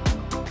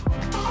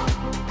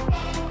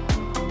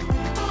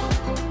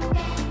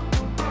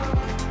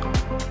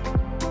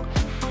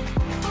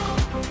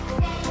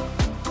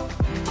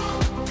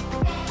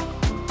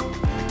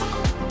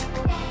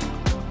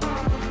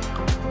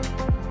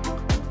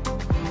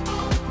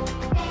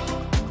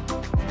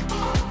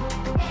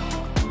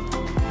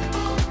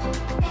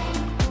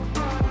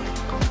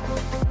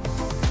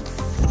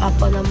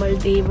 അപ്പൊ നമ്മൾ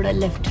ഇവിടെ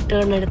ലെഫ്റ്റ്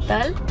ടേൺ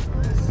എടുത്താൽ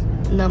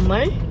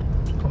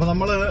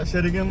നമ്മള്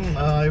ശരിക്കും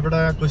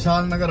ഇവിടെ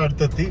കുശാൽനഗർ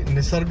അടുത്തെത്തി.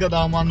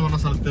 നിസർഗധാമ എന്ന് പറഞ്ഞ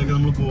സ്ഥലത്തേക്ക്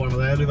നമ്മൾ പോവാണ്.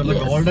 അതായത് ഇവരുടെ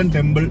ഗോൾഡൻ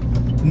ടെമ്പിൾ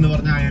എന്ന്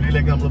പറഞ്ഞ ആ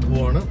ഏരിയയിലേക്ക് നമ്മൾ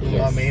പോവാണ്.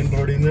 ആ മെയിൻ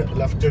റോഡിൽ നിന്ന്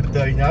ലെഫ്റ്റ് എടുത്തു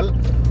കഴിഞ്ഞാൽ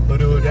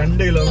ഒരു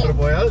 2 കിലോമീറ്റർ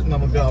പോയാൽ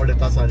നമുക്ക് അവിടെ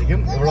എത്താൻ സാധിക്കും.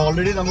 ഇവിടെ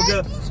ഓൾറെഡി നമുക്ക്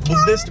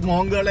ബുദ്ധിസ്റ്റ്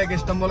മോങ്കുകളെയൊക്കെ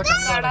ഇഷ്ടംപോലെ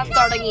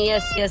തുടങ്ങി.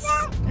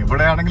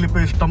 ഇവിടെ ആണെങ്കിൽ ഇപ്പൊ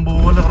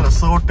ഇഷ്ടംപോലെ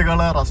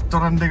റിസോർട്ടുകള്,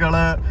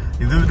 റെസ്റ്റോറന്റുകള്,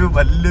 ഇതൊരു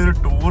വലിയൊരു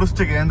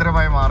ടൂറിസ്റ്റ്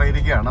കേന്ദ്രമായി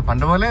മാറിയിരിക്കുകയാണ്.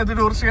 പണ്ടുപോലെ ഇത്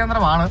ടൂറിസ്റ്റ്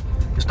കേന്ദ്രമാണ്.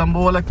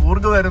 ഇഷ്ടംപോലെ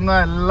കൂർഗ് വരുന്ന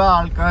എല്ലാ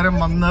ആൾക്കാരും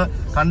വന്ന്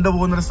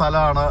കണ്ടുപോകുന്നൊരു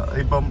സ്ഥലമാണ്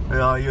ഇപ്പം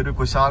ഈ ഒരു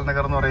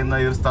കുശാൽനഗർ എന്ന് പറയുന്ന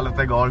ഈ ഒരു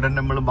സ്ഥലത്തെ ഗോൾഡൻ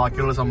ടെമ്പിളും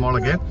ബാക്കിയുള്ള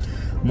സംഭവങ്ങളൊക്കെ.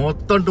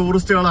 മൊത്തം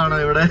ടൂറിസ്റ്റുകളാണ്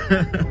ഇവിടെ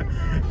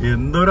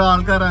എന്തോരം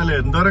ആൾക്കാരല്ലേ,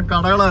 എന്തോരം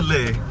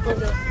കടകളല്ലേ.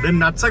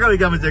 നട്ട്സ് ഒക്കെ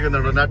വിൽക്കാൻ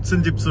വെച്ചേക്കുന്നുണ്ടോ, നട്ട്സും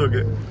ചിപ്സും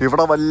ഒക്കെ.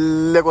 ഇവിടെ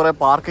വലിയ കുറെ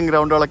പാർക്കിംഗ്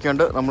ഗ്രൗണ്ടുകളൊക്കെ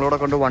ഉണ്ട്. നമ്മളിവിടെ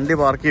കൊണ്ട് വണ്ടി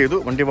പാർക്ക് ചെയ്തു.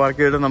 വണ്ടി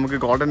പാർക്ക് ചെയ്ത് നമുക്ക്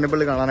ഗോൾഡൻ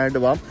ടെമ്പിൾ കാണാനായിട്ട്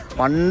പോവാം.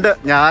 പണ്ട്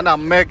ഞാൻ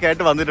അമ്മയൊക്കെ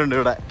ആയിട്ട് വന്നിട്ടുണ്ട്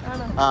ഇവിടെ.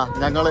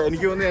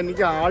 എനിക്ക് തോന്നുന്നു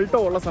എനിക്ക് ആൾട്ടോ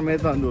ഉള്ള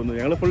സമയത്താണെന്ന് തോന്നുന്നു.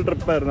 ഞങ്ങൾ ഫുൾ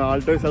ട്രിപ്പായിരുന്നു,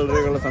 ആൾട്ടോ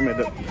സാലറി ഉള്ള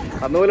സമയത്ത്.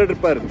 അന്നുപോലെ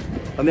ട്രിപ്പായിരുന്നു.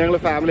 അന്ന് ഞങ്ങൾ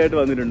ഫാമിലി ആയിട്ട്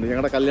വന്നിട്ടുണ്ട്,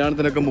 ഞങ്ങളുടെ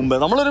കല്യാണത്തിനൊക്കെ മുമ്പ്.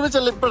 നമ്മൾ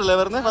ഒരുമിച്ചല്ലേ ഇപ്പോഴല്ലേ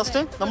വരുന്നത്?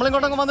 ഫസ്റ്റ്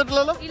നമ്മളിങ്ങോട്ടൊക്കെ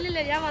വന്നിട്ടില്ലല്ലോ.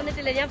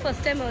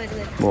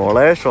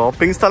 മോളെ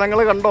ഷോപ്പിംഗ്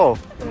സ്ഥലങ്ങൾ കണ്ടോ?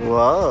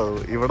 വാ,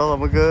 ഇവിടെ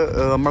നമുക്ക്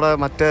നമ്മുടെ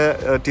മറ്റേ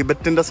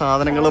ടിബറ്റിന്റെ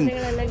സാധനങ്ങളും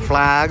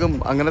ഫ്ലാഗും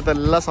അങ്ങനത്തെ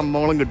എല്ലാ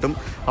സംഭവങ്ങളും കിട്ടും.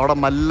 അവിടെ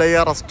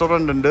മല്ലയ്യ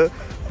റെസ്റ്റോറന്റ് ഉണ്ട്,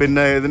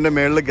 പിന്നെ ഇതിന്റെ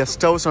മേളിൽ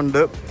ഗസ്റ്റ് ഹൗസ്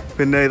ഉണ്ട്.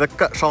 പിന്നെ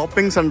ഇതൊക്കെ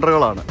shopping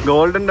സെന്ററുകളാണ്.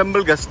 Golden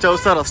temple guest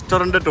house,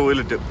 restaurant,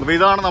 toilet. അപ്പോൾ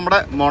ഇതാണ് നമ്മുടെ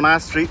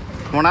മൊണാസ്ട്രി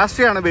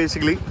ആണ്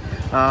ബേസിക്കലി.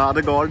 അത്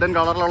ഗോൾഡൻ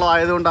കളറിലുള്ള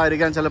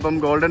ആയതുകൊണ്ടായിരിക്കാം ചിലപ്പം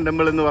ഗോൾഡൻ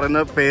ടെമ്പിൾ എന്ന്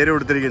പറയുന്ന പേര്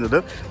കൊടുത്തിരിക്കുന്നത്.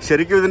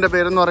 ശരിക്കും ഇതിൻ്റെ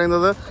പേരെന്ന്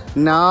പറയുന്നത്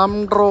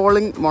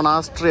നാംഡ്രോളിംഗ്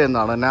മൊണാസ്ട്രി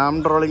എന്നാണ്.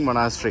 നാംഡ്രോളിംഗ്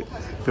മൊണാസ്ട്രി.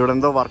 ഇവിടെ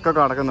എന്തോ വർക്കൊക്കെ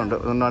നടക്കുന്നുണ്ട്,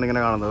 അതുകൊണ്ടാണ്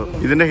ഇങ്ങനെ കാണുന്നത്.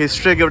 ഇതിൻ്റെ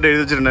ഹിസ്റ്ററി ഒക്കെ ഇവിടെ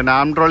എഴുതി വെച്ചിട്ടുണ്ട്.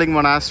 നാംഡ്രോളിംഗ്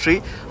മൊണാസ്ട്രി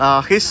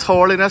ഹിസ്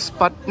ഹോളിനസ്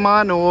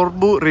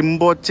പത്മനോർബു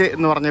റിംബോച്ചെ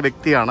എന്ന് പറഞ്ഞ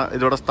വ്യക്തിയാണ്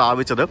ഇതിവിടെ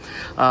സ്ഥാപിച്ചത്.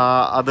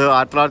 അത്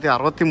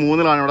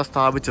 1963 ഇവിടെ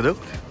സ്ഥാപിച്ചത്.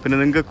 പിന്നെ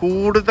നിങ്ങൾക്ക്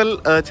കൂടുതൽ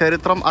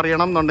ചരിത്രം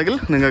അറിയണം എന്നുണ്ടെങ്കിൽ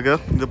നിങ്ങൾക്ക്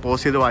ഇത്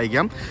പോസ്റ്റ് ചെയ്ത്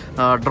വായിക്കാം.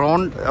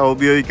 ഡ്രോൺ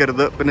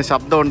ഉപയോഗിക്കരുത്, പിന്നെ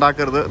ശബ്ദം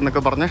ഉണ്ടാക്കരുത്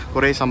എന്നൊക്കെ പറഞ്ഞ്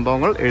കുറേ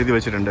സംഭവങ്ങൾ എഴുതി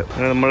വെച്ചിട്ടുണ്ട്.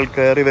 നമ്മൾ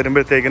കയറി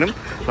വരുമ്പോഴത്തേക്കിനും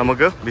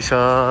നമുക്ക്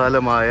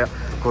വിശാലമായ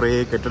കുറേ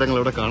കെട്ടിടങ്ങൾ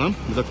ഇവിടെ കാണാം.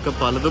 ഇതൊക്കെ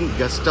പലതും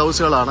ഗസ്റ്റ്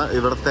ഹൗസുകളാണ്.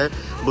 ഇവിടുത്തെ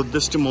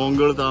ബുദ്ധിസ്റ്റ്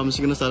മോങ്കുകൾ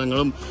താമസിക്കുന്ന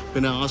സ്ഥലങ്ങളും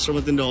പിന്നെ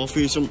ആശ്രമത്തിന്റെ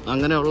ഓഫീസും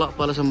അങ്ങനെയുള്ള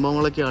പല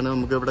സംഭവങ്ങളൊക്കെയാണ്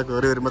നമുക്ക് ഇവിടെ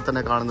കയറി വരുമ്പോൾ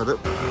തന്നെ കാണുന്നത്.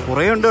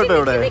 കുറേ ഉണ്ട് കേട്ടോ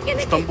ഇവിടെ,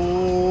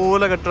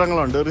 ഇഷ്ടംപോലെ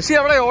കെട്ടിടങ്ങളുണ്ട്. ഋഷി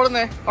അവിടെ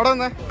ഓടുന്നേ, അവിടെ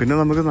വന്നേ. പിന്നെ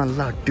നമുക്ക്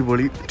നല്ല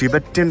അടിപൊളി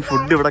ടിബറ്റൻ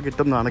ഫുഡ് ഇവിടെ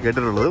കിട്ടും എന്നാണ്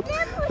കേട്ടിട്ടുള്ളത്.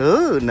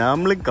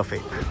 നാംലിംഗ്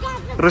കഫേ.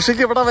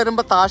 ഋഷിക്ക് ഇവിടെ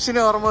വരുമ്പോ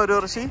താഷിനെ ഓർമ്മ വരുമോ?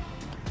 ഋഷി,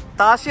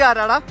 താഷി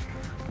ആരാടാ?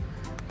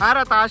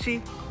 ആരാ താഷി?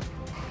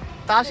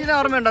 താഷിനെ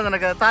ഓർമ്മയുണ്ടോ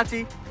നിനക്ക്?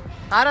 താച്ചി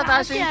ആരാ?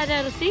 താഷി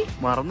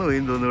മറന്നുപോയി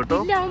തോന്നുന്നു കേട്ടോ.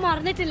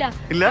 മറന്നിട്ടില്ല.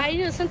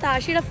 കഴിഞ്ഞ ദിവസം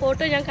താഷിയുടെ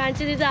ഫോട്ടോ ഞാൻ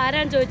കാണിച്ചത് ഇത്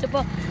ആരാന്ന്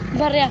ചോദിച്ചപ്പോ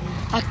പറയാ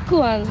അക്കു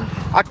ആണ്.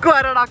 അക്കു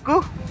ആരാടാ? അക്കു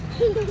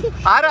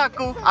ആരാ?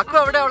 അക്കു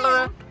എവിടെയാ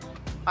ഉള്ളത്?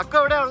 അക്കു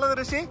എവിടെയാ ഉള്ളത്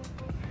ഋഷി?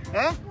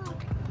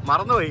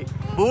 മറന്നുപോയി.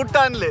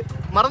 ഭൂട്ടാനില്.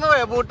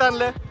 മറന്നുപോയാ?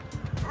 ഭൂട്ടാനില്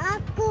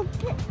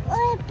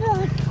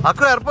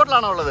അക്കു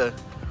എയർപോർട്ടിലാണോ ഉള്ളത്?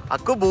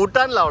 അക്കു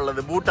ഭൂട്ടാനിലാ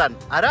ഉള്ളത്. ഭൂട്ടാൻ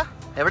ആരാ?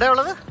 എവിടെയാ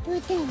ഉള്ളത്?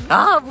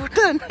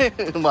 ഭൂട്ടാൻ.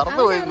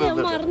 മറന്നുപോയി.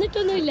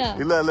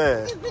 ഇല്ല അല്ലേ?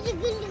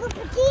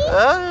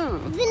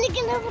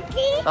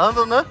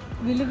 അതെന്തോന്ന്?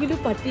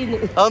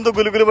 അതെന്തോ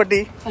ഗുലുഗുലു പട്ടി?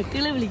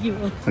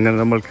 അങ്ങനെ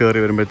നമ്മൾ കയറി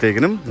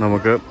വരുമ്പോഴത്തേക്കിനും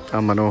നമുക്ക്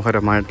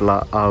മനോഹരമായിട്ടുള്ള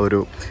ആ ഒരു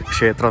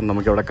ക്ഷേത്രം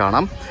നമുക്കിവിടെ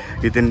കാണാം.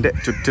 ഇതിൻ്റെ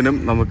ചുറ്റിനും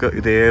നമുക്ക്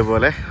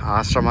ഇതേപോലെ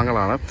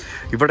ആശ്രമങ്ങളാണ്.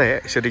 ഇവിടെ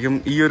ശരിക്കും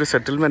ഈ ഒരു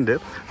സെറ്റിൽമെൻറ്റ്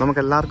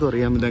നമുക്കെല്ലാവർക്കും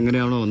അറിയാം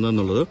ഇതെങ്ങനെയാണോ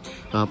വന്നതെന്നുള്ളത്.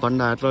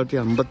 പണ്ട്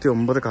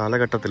 1959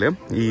 കാലഘട്ടത്തിൽ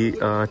ഈ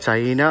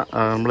ചൈന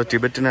നമ്മൾ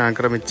ടിബറ്റിനെ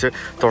ആക്രമിച്ച്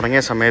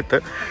തുടങ്ങിയ സമയത്ത്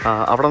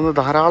അവിടെ നിന്ന്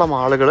ധാരാളം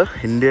ആളുകൾ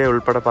ഇന്ത്യ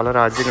ഉൾപ്പെടെ പല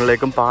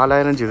രാജ്യങ്ങളിലേക്കും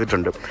പലായനം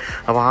ചെയ്തിട്ടുണ്ട്.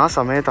 അപ്പോൾ ആ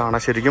സമയത്താണ്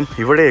ശരിക്കും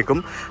ഇവിടേക്കും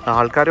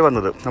ആൾക്കാർ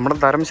വന്നത്. നമ്മുടെ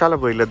ധരംശാല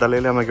പോയില്ലേ,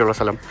 ദലൈലാമയ്ക്കുള്ള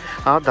സ്ഥലം,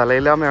 ആ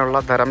ദലൈലാമയുള്ള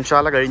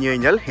ധരംശാല കഴിഞ്ഞ്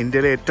കഴിഞ്ഞാൽ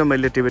ഇന്ത്യയിലെ ഏറ്റവും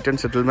വലിയ ടിബറ്റൻ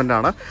സെറ്റിൽമെൻ്റ്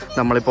ആണ്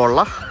നമ്മളിപ്പോൾ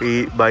ഉള്ള ഈ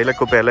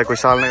ബൈലക്കുപ്പയിലെ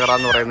കുശാൽനഗർ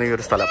എന്ന് പറയുന്ന ഈ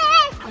ഒരു സ്ഥലം.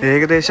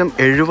 ഏകദേശം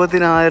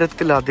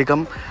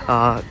 70,000-ലധികം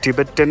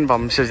ടിബറ്റൻ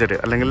വംശജർ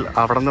അല്ലെങ്കിൽ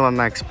അവിടെ നിന്ന്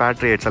വന്ന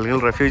എക്സ്പാട്രിയേറ്റ്സ് അല്ലെങ്കിൽ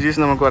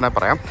റെഫ്യൂജീസ് നമുക്ക് വേണേൽ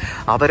പറയാം,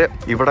 അവർ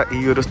ഇവിടെ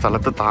ഈ ഒരു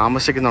സ്ഥലത്ത്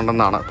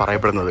താമസിക്കുന്നുണ്ടെന്നാണ്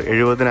പറയപ്പെടുന്നത്.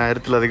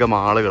 70,000-ലധികം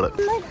ആളുകൾ.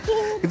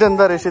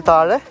 ഇതെന്താ ഋഷി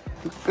താഴെ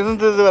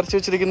ഇത് വരച്ച്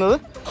വെച്ചിരിക്കുന്നത്?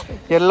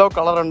 യെല്ലോ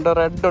കളറുണ്ട്,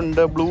 റെഡ്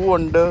ഉണ്ട്, ബ്ലൂ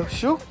ഉണ്ട്.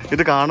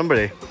 ഇത്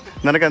കാണുമ്പോഴേ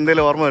നിനക്ക്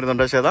എന്തെങ്കിലും ഓർമ്മ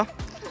വരുന്നുണ്ടോ ശ്വേത?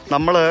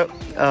 നമ്മൾ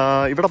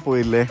ഇവിടെ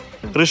പോയില്ലേ,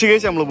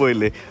 ഋഷികേശ് നമ്മൾ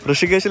പോയില്ലേ?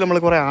 ഋഷികേശിൽ നമ്മൾ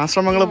കുറേ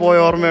ആശ്രമങ്ങൾ പോയ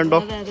ഓർമ്മയുണ്ടോ?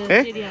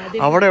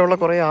 അവിടെയുള്ള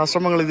കുറേ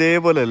ആശ്രമങ്ങൾ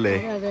ഇതേപോലെ അല്ലേ?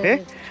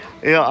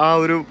 ആ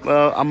ഒരു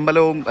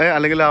അമ്പലവും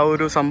അല്ലെങ്കിൽ ആ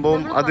ഒരു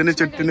സംഭവം അതിന്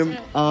ചുറ്റിനും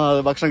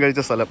ഭക്ഷണം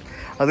കഴിച്ച സ്ഥലം,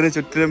 അതിന്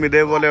ചുറ്റിനും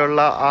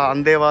ഇതേപോലെയുള്ള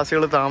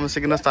അന്തേവാസികൾ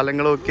താമസിക്കുന്ന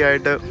സ്ഥലങ്ങളും ഒക്കെ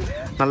ആയിട്ട്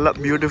നല്ല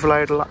ബ്യൂട്ടിഫുൾ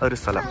ആയിട്ടുള്ള ഒരു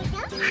സ്ഥലം.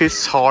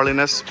 ഹിസ്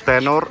ഹോളിനസ്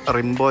പെനോർ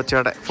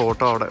റിംബോച്ചയുടെ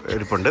ഫോട്ടോ അവിടെ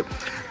ഇരിപ്പുണ്ട്.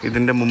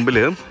 ഇതിൻ്റെ മുമ്പിൽ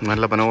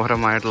നല്ല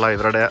മനോഹരമായിട്ടുള്ള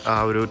ഇവരുടെ ആ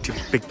ഒരു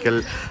ടിപ്പിക്കൽ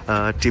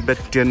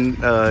ടിബറ്റൻ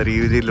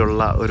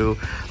രീതിയിലുള്ള ഒരു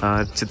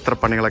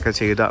ചിത്രപ്പണികളൊക്കെ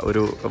ചെയ്ത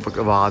ഒരു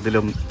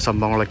വാതിലും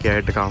സംഭവങ്ങളൊക്കെ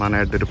ആയിട്ട്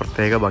കാണാനായിട്ടൊരു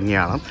പ്രത്യേക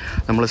ഭംഗിയാണ്.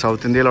 നമ്മൾ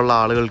സൗത്ത് ഇന്ത്യയിലുള്ള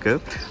ആളുകൾക്ക്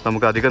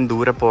നമുക്ക് അധികം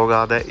ദൂരെ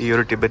പോകാതെ ഈ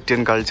ഒരു ടിബറ്റൻ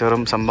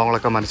കൾച്ചറും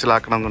സംഭവങ്ങളൊക്കെ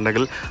മനസ്സിലാക്കണം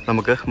എന്നുണ്ടെങ്കിൽ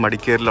നമുക്ക്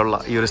മടിക്കേരിലുള്ള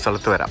ഈ ഒരു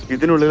സ്ഥലത്ത് വരാം.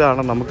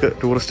 ഇതിനുള്ളിലാണ് നമുക്ക്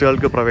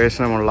ടൂറിസ്റ്റുകൾക്ക്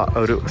പ്രവേശനമുള്ള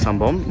ഒരു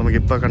സംഭവം.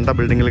 നമുക്കിപ്പോൾ കണ്ട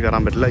ബിൽഡിങ്ങിൽ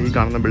കയറാൻ പറ്റില്ല, ഈ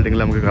കാണുന്ന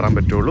ബിൽഡിങ്ങിൽ നമുക്ക് കയറാൻ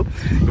പറ്റുള്ളൂ.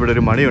 ഇവിടെ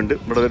ഒരു മണിയുണ്ട്.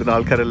 ഇവിടെ വരുന്ന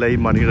ആൾക്കാരെല്ലാം ഈ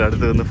മണിയുടെ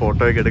അടുത്ത് നിന്ന്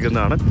ഫോട്ടോയൊക്കെ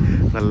എടുക്കുന്നതാണ്.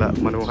 നല്ല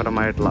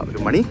മനോഹരമായിട്ടുള്ള ഒരു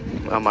മണി.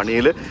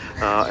 മണിയിൽ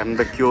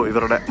എന്തൊക്കെയോ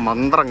ഇവരുടെ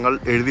മന്ത്രങ്ങൾ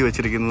എഴുതി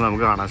വെച്ചിരിക്കുന്നത്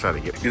നമുക്ക് കാണാൻ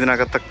സാധിക്കും.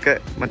 ഇതിനകത്തൊക്കെ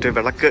മറ്റേ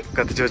വിളക്ക്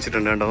കത്തിച്ച്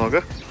വെച്ചിട്ടുണ്ട് കേട്ടോ.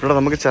 ഇവിടെ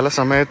നമുക്ക് ചില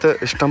സമയത്ത്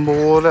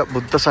ഇഷ്ടംപോലെ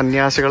ബുദ്ധ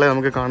സന്യാസികളെ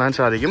നമുക്ക് കാണാൻ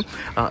സാധിക്കും.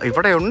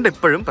 ഇവിടെ ഉണ്ട്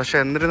ഇപ്പോഴും, പക്ഷേ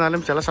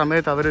എന്നിരുന്നാലും ചില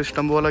സമയത്ത് അവർ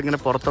ഇഷ്ടംപോലെ ഇങ്ങനെ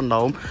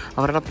പുറത്തുണ്ടാവും.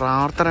 അവരുടെ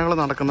പ്രാർത്ഥനകൾ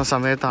നടക്കുന്ന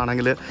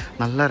സമയത്താണെങ്കിൽ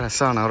നല്ല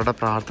രസമാണ് അവരുടെ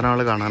പ്രാർത്ഥനകൾ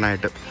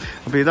കാണാനായിട്ട്.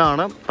 അപ്പോൾ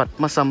ഇതാണ്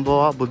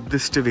പത്മസംഭവ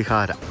ബുദ്ധിസ്റ്റ്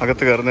വിഹാര.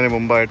 അകത്ത് കയറുന്നതിന്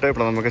മുമ്പായിട്ട്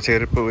ഇവിടെ നമുക്ക്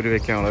ചെരുപ്പ് ഊരി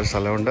വയ്ക്കാനുള്ള ഒരു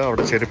സ്ഥലമുണ്ട്.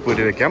 അവിടെ ചെരുപ്പ്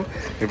ഊരി വയ്ക്കാം.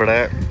 ഇവിടെ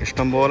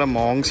ഇഷ്ടംപോലെ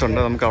മോങ്സ് ഉണ്ട്.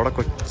 നമുക്ക് അവിടെ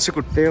കൊച്ചു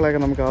കുട്ടികളെയൊക്കെ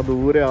നമുക്ക് ആ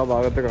ദൂരെ ആ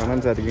ഭാഗത്ത് കാണാൻ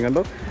സാധിക്കും.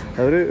 കണ്ടോ,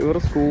 ഇവർ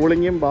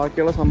സ്കൂളിങ്ങും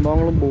ബാക്കിയുള്ള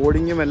സംഭവങ്ങളും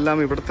ബോർഡിങ്ങും എല്ലാം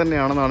ഇവിടെ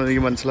തന്നെയാണെന്നാണ്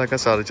എനിക്ക് മനസ്സിലാക്കാൻ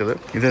സാധിച്ചത്.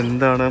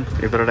 ഇതെന്താണ്,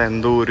 ഇവരുടെ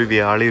എന്തോ ഒരു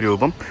വ്യാളി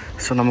രൂപം.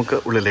 സോ നമുക്ക്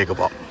ഉള്ളിലേക്ക്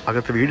പോകാം.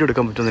 അകത്ത് വീഡിയോ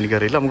എടുക്കാൻ പറ്റുമെന്ന്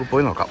എനിക്കറിയില്ല, നമുക്ക്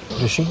പോയി നോക്കാം.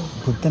 ഋഷി,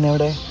 ബുദ്ധൻ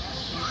എവിടെ?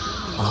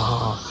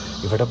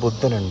 ഇവിടെ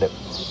ബുദ്ധനുണ്ട്.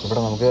 ഇവിടെ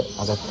നമുക്ക്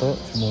അകത്ത്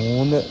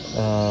 3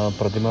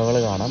 പ്രതിമകൾ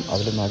കാണാം.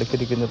 അതിൽ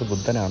നടുക്കിരിക്കുന്നത്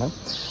ബുദ്ധനാണ്.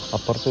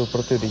 അപ്പുറത്തും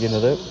ഇപ്പുറത്തും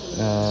ഇരിക്കുന്നത്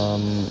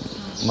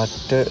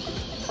മറ്റ്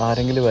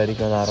ആരെങ്കിലും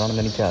ആയിരിക്കും. അത്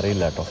ആരാണെന്ന് എനിക്ക്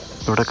അറിയില്ല കേട്ടോ.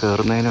 ഇവിടെ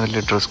കയറുന്നതിന്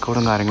വലിയ ഡ്രസ്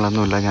കോഡും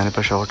കാര്യങ്ങളൊന്നുമില്ല.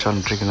 ഞാനിപ്പോൾ ഷോർട്സ്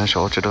കണ്ടിരിക്കുന്ന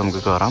ഷോർട്സ് ഇട്ട്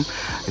നമുക്ക് കയറാം.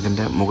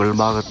 ഇതിൻ്റെ മുകൾ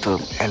ഭാഗത്ത്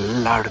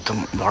എല്ലായിടത്തും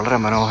വളരെ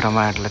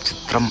മനോഹരമായിട്ടുള്ള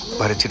ചിത്രം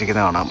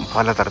വരച്ചിരിക്കുന്നത് കാണാം.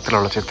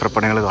 പലതരത്തിലുള്ള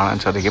ചിത്രപ്പണികൾ കാണാൻ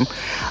സാധിക്കും.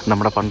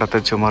 നമ്മുടെ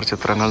പണ്ടത്തെ ചുമർ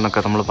ചിത്രങ്ങൾ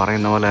എന്നൊക്കെ നമ്മൾ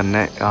പറയുന്ന പോലെ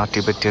തന്നെ ആ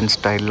ടിബറ്റൻ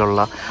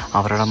സ്റ്റൈലിലുള്ള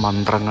അവരുടെ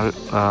മന്ത്രങ്ങൾ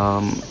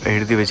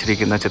എഴുതി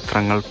വെച്ചിരിക്കുന്ന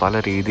ചിത്രങ്ങൾ പല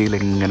രീതിയിൽ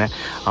ഇങ്ങനെ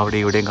അവിടെ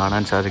ഇവിടെയും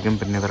കാണാൻ സാധിക്കും.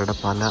 പിന്നെ ഇവരുടെ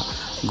പല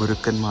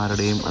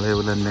ഗുരുക്കന്മാരുടെയും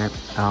അതേപോലെ തന്നെ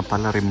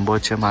പല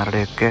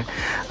റിംബോച്ചമാരുടെയൊക്കെ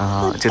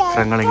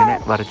ചിത്രങ്ങൾ ഇങ്ങനെ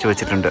വരച്ചു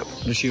വെച്ചിട്ടുണ്ട്.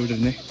 ഋഷി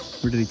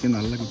ഇവിടെ ഇരിക്കും,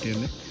 നല്ല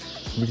കുട്ടിയല്ലേ.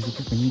 ഇവിടെ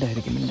ഇരിക്കും,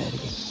 മിണ്ടായിരിക്കും.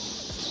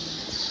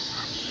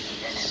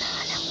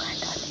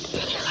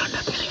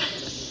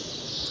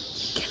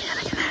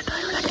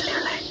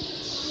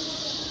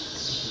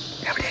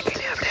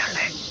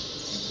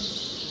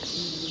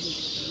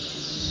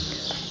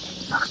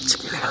 നിറച്ച്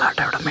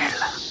കിളികളാട്ടെ ഇവിടെ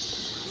മേളില്.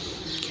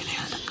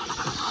 കിളികളുടെ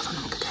കളകളനാഥം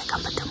നമുക്ക് കേൾക്കാൻ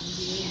പറ്റും.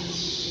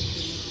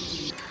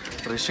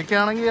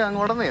 ഋഷിക്കാണെങ്കിൽ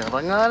അങ്ങോട്ടന്ന്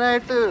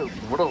ഇറങ്ങാനായിട്ട്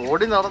ഇവിടെ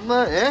ഓടി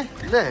നടന്ന്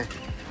ഇല്ലേ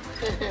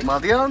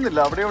മതിയാവുന്നില്ല.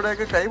 അവിടെ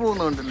ഇവിടെയൊക്കെ കൈ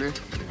പോകുന്നുണ്ടല്ലേ.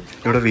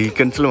 ഇവിടെ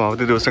വീക്കെൻഡ്സിലും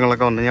അവധി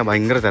ദിവസങ്ങളൊക്കെ വന്നു കഴിഞ്ഞാൽ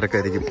ഭയങ്കര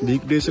തിരക്കായിരിക്കും.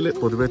 വീക്ക് ഡേയ്സിൽ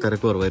പൊതുവേ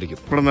തിരക്ക് കുറവായിരിക്കും.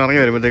 ഇവിടെ നിന്ന് ഇറങ്ങി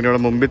വരുമ്പോഴത്തേക്കും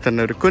ഇവിടെ മുമ്പിൽ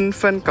തന്നെ ഒരു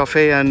കുൻഫൻ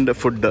cafe and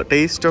food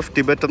taste of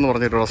Tibet എന്ന്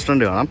പറഞ്ഞൊരു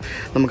റെസ്റ്റോറൻറ്റ് കാണാം.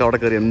 നമുക്ക് അവിടെ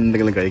കയറി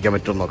എന്തെങ്കിലും കഴിക്കാൻ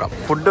പറ്റുമെന്ന് നോക്കാം.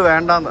 ഫുഡ്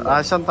വേണ്ടാന്ന്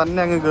ആശാൻ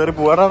തന്നെ അങ്ങ് കയറി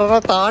പോകാ.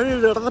 താഴെ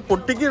ഇടന്ന്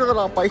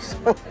പൊട്ടിക്കരുതടാ പൈസ.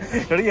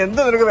 എടി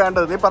എന്താ നിനക്ക്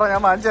വേണ്ടത് നീ പറ,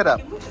 ഞാൻ വാങ്ങിച്ചു തരാം.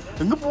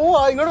 ഇങ്ങ്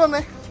പോവാ, ഇങ്ങോട്ട്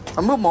വന്നേ.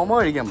 നമുക്ക് മോമോ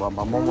കഴിക്കാൻ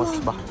പോവാം.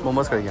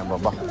 മോമോസ് കഴിക്കാൻ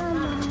പോവാം.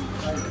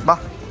 ബാ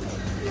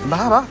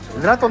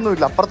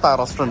ഇതിനകത്തൊന്നുമില്ല, അപ്പുറത്താ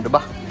റെസ്റ്റോറൻറ്റ്.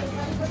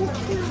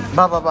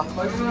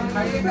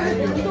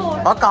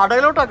 ആ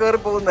കടയിലോട്ടാ കയറി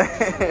പോകുന്നേ.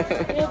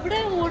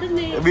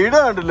 വീട്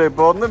കണ്ടില്ലേ,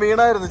 ഇപ്പൊ ഒന്ന്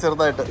വീണായിരുന്നു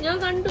ചെറുതായിട്ട്.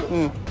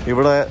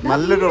 ഇവിടെ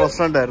നല്ലൊരു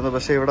റെസ്റ്റോറന്റ് ആയിരുന്നു,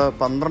 പക്ഷെ ഇവിടെ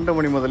 12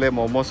 മണി മുതലേ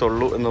മോമോസ്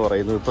ഉള്ളൂ എന്ന്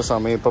പറയുന്നു. ഇപ്പൊ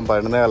സമയം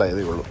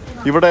 11:15 ഉള്ളൂ.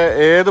 ഇവിടെ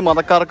ഏത്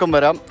മതക്കാർക്കും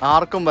വരാം,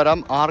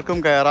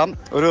 ആർക്കും കയറാം.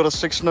 ഒരു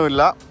റെസ്ട്രിക്ഷനും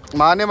ഇല്ല.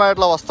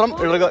 മാന്യമായിട്ടുള്ള വസ്ത്രം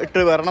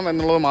ഇട്ട് വരണം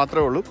എന്നുള്ളത്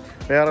മാത്രമേ ഉള്ളൂ.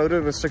 വേറെ ഒരു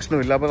റെസ്ട്രിക്ഷനും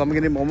ഇല്ല. അപ്പോൾ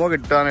നമുക്കിനി മോമോ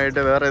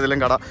കിട്ടാനായിട്ട് വേറെ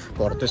ഏതെങ്കിലും കട,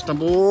 പുറത്ത്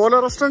ഇഷ്ടംപോലെ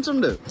റെസ്റ്റോറൻറ്റ്സ്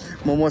ഉണ്ട്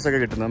മോമോസ് ഒക്കെ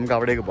കിട്ടുന്നത്. നമുക്ക്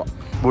അവിടേക്ക് പോകാം.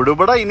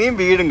 ഇവിടെ ഇനിയും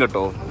വീടും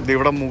കേട്ടോ. ഇത്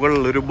ഇവിടെ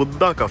മുകളിൽ ഒരു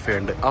ബുദ്ധ കഫേ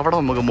ഉണ്ട്. അവിടെ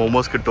നമുക്ക്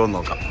മോമോസ് കിട്ടുമെന്ന്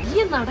നോക്കാം.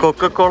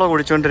 കൊക്കക്കോള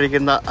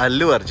കുടിച്ചുകൊണ്ടിരിക്കുന്ന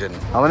അല്ലു അർജുൻ,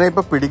 അവനെ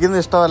ഇപ്പൊ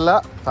പിടിക്കുന്ന ഇഷ്ടമല്ല,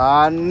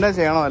 തന്നെ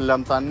ചെയ്യണം,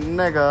 എല്ലാം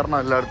തന്നെ കയറണം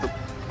എല്ലായിടത്തും.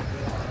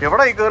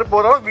 എവിടെ കയറി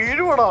പോരാ,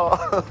 വീഴുകൂടാ.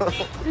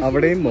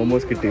 അവിടെയും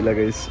മോമോസ് കിട്ടിയില്ല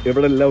ഗൈസ്.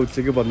 ഇവിടെ എല്ലാം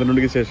ഉച്ചയ്ക്ക് 12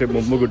 മണിക്ക് ശേഷം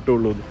മോമോ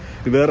കിട്ടുള്ളൂ.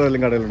 വേറെ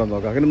ഏതെങ്കിലും കടയിലുണ്ടെന്ന്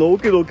നോക്കാം. അങ്ങനെ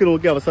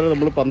നോക്കി അവസാനം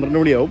നമ്മൾ 12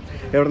 മണിയാവും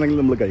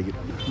എവിടെന്നെങ്കിലും നമ്മൾ കഴിക്കും.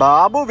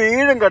 ബാബു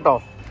വീഴും കേട്ടോ.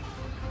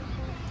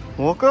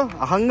 നോക്ക്,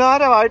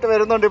 അഹങ്കാരമായിട്ട്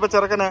വരുന്നുണ്ട് ഇപ്പൊ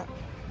ചെറുക്കനെ.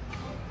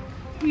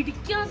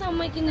 പിടിക്കാൻ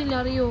സമ്മതിക്കുന്നില്ല,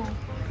 അറിയോ?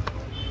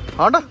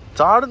 ആണ്ട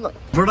ചാടുന്ന.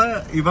 ഇവിടെ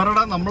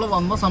ഇവരുടെ നമ്മൾ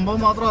വന്ന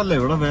സംഭവം മാത്രമല്ല,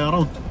 ഇവിടെ വേറെ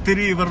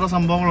ഒത്തിരി ഇവരുടെ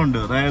സംഭവങ്ങളുണ്ട്.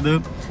 അതായത്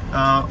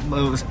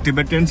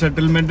ടിബറ്റൻ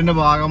സെറ്റിൽമെന്റിന്റെ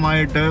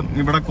ഭാഗമായിട്ട്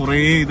ഇവിടെ കുറേ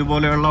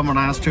ഇതുപോലെയുള്ള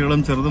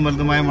മൊണാസ്ട്രികളും ചെറുതും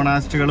വലുതുമായ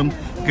മൊണാസ്ട്രികളും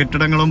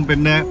കെട്ടിടങ്ങളും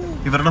പിന്നെ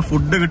ഇവരുടെ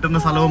ഫുഡ് കിട്ടുന്ന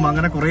സ്ഥലവും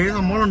അങ്ങനെ കുറേ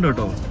സംഭവങ്ങളുണ്ട്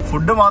കേട്ടോ.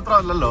 ഫുഡ്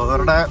മാത്രമല്ലല്ലോ,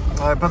 ഇവരുടെ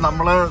ഇപ്പൊ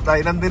നമ്മള്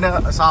ദൈനംദിന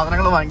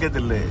സാധനങ്ങൾ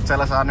വാങ്ങിക്കത്തില്ലേ ചില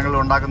സാധനങ്ങൾ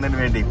ഉണ്ടാക്കുന്നതിന്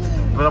വേണ്ടി.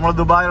 ഇപ്പൊ നമ്മൾ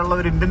ദുബായിലുള്ള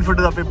ഒരു ഇന്ത്യൻ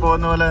ഫുഡ്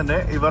തപ്പിപ്പോകുന്ന പോലെ തന്നെ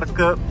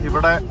ഇവർക്ക്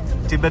ഇവിടെ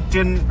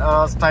ടിബറ്റൻ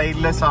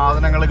സ്റ്റൈലിലെ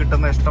സാധനങ്ങൾ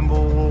കിട്ടുന്ന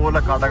ഇഷ്ടംപോലെ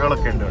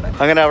കടകളൊക്കെ ഉണ്ട് ഇവിടെ.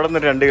 അങ്ങനെ അവിടെ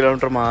നിന്ന് 2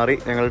 കിലോമീറ്റർ മാറി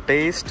ഞങ്ങൾ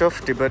ടേസ്റ്റ് ഓഫ്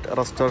ടിബറ്റ്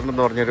റെസ്റ്റോറൻറ്റ്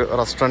എന്ന് പറഞ്ഞൊരു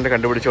റെസ്റ്റോറൻറ്റ്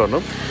കണ്ടുപിടിച്ച് വന്നു.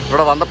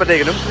 ഇവിടെ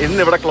വന്നപ്പോഴത്തേക്കിനും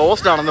ഇന്ന് ഇവിടെ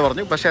ക്ലോസ്ഡ് ആണെന്ന്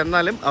പറഞ്ഞു. പക്ഷെ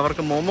എന്നാലും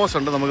അവർക്ക് മോമോസ്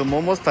ഉണ്ട്, നമുക്ക്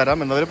മോമോസ് തരാം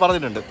എന്നവർ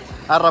പറഞ്ഞിട്ടുണ്ട്.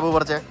 ആരുടെ പൂ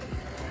പറിച്ചേ?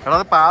 എടാ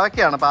അത്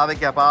പാവയ്ക്കാണ്,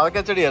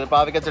 പാവയ്ക്കച്ചെടിയാണ്,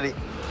 പാവയ്ക്കച്ചെടി.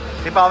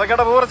 ഈ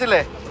പാവയ്ക്കയുടെ പൂ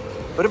പറിച്ചില്ലേ?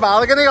 ഒരു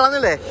പാവയ്ക്കനെ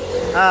കളഞ്ഞില്ലേ?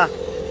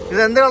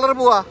 ഇതെന്ത് കളർ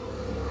പൂവാ?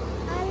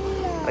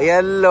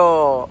 യെല്ലോ.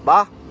 ബാ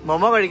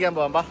മോമോ കഴിക്കാൻ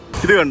പോവാം. ബാ.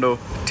 ഇത് കണ്ടോ,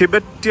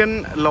 Tibetan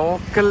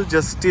local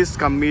justice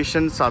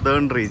commission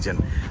southern region.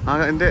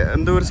 അതിൻ്റെ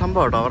എന്തോ ഒരു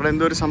സംഭവം കേട്ടോ, അവരുടെ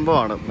എന്തോ ഒരു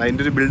സംഭവമാണ്,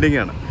 അതിൻ്റെ ഒരു ബിൽഡിംഗ്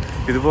ആണ്.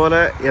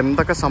 ഇതുപോലെ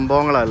എന്തൊക്കെ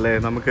സംഭവങ്ങളല്ലേ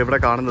നമുക്ക് ഇവിടെ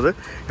കാണുന്നത്.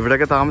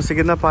 ഇവിടെയൊക്കെ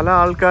താമസിക്കുന്ന പല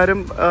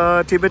ആൾക്കാരും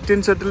ടിബറ്റൻ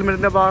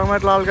സെറ്റിൽമെൻറ്റിൻ്റെ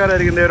ഭാഗമായിട്ടുള്ള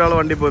ആൾക്കാരായിരിക്കും. ഒരാൾ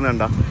വണ്ടി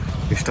പോകുന്നുണ്ടോ,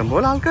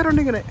 ഇഷ്ടംപോലെ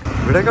ആൾക്കാരുണ്ട് ഇങ്ങനെ.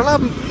 ഇവിടെയൊക്കെയുള്ള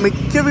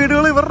മിക്ക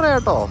വീടുകളും ഇവരുടെ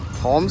കേട്ടോ.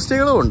 ഹോം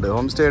സ്റ്റേകളും ഉണ്ട്.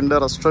 ഹോം സ്റ്റേ ഉണ്ട്,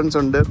 റെസ്റ്റോറൻറ്റ്സ്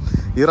ഉണ്ട്.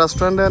 ഈ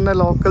റെസ്റ്റോറൻറ്റ് തന്നെ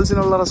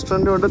ലോക്കൽസിനുള്ള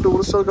റെസ്റ്റോറൻറ്റും ഉണ്ട്,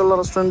 ടൂറിസ്റ്റുകൾക്കുള്ള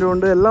റെസ്റ്റോറൻറ്റും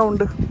ഉണ്ട്, എല്ലാം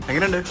ഉണ്ട്.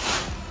 എങ്ങനെയുണ്ട്?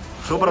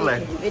 സൂപ്പർ അല്ലേ?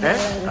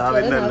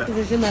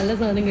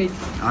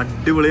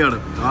 അടിപൊളിയാണ്.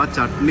 ആ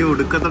ചട്നി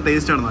ഒടുക്കത്തെ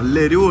ടേസ്റ്റാണ്. നല്ല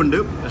എരിവുണ്ട്,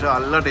 പക്ഷെ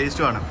നല്ല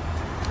ടേസ്റ്റുമാണ്.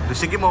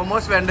 ഋഷിക്ക്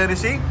മോമോസ് വേണ്ടേ?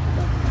 ഋഷി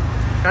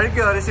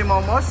കഴിക്കുമോ? ഋഷി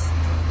മോമോസ്?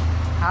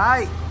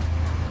 ഹായ്.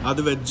 അത്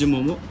വെജ്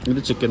മോമോ, ഇത്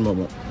ചിക്കൻ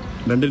മോമോ.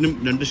 രണ്ടിനും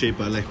രണ്ട്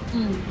ഷേപ്പാണ് അല്ലേ?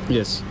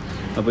 യെസ്.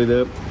 അപ്പോൾ ഇത്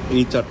ഈ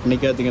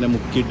ചട്നിക്കകത്ത് ഇങ്ങനെ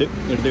മുക്കിയിട്ട്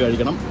എടുത്ത്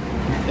കഴിക്കണം.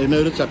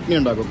 ഇതിനൊരു ചട്നി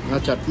ഉണ്ടാക്കും. ആ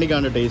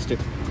ചട്നിക്കാണ് ടേസ്റ്റ്.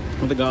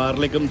 അത്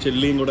ഗാർലിക്കും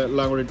ചില്ലിയും കൂടെ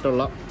എല്ലാം കൂടെ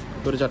ഇട്ടുള്ള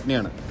ഒരു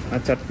ചട്നിയാണ്. ആ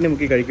ചട്നി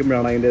മുക്കി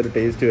കഴിക്കുമ്പോഴാണ് അതിൻ്റെ ഒരു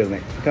ടേസ്റ്റ്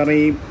വരുന്നത്. കാരണം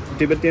ഈ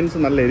ടിബറ്റിയൻസ്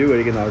നല്ല എരിവ്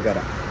കഴിക്കുന്ന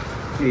ആൾക്കാരാണ്.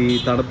 ഈ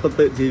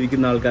തണുപ്പത്ത്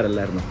ജീവിക്കുന്ന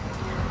ആൾക്കാരല്ലായിരുന്നു.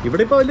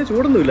 ഇവിടെ ഇപ്പോൾ വലിയ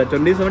ചൂടൊന്നുമില്ല,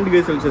 27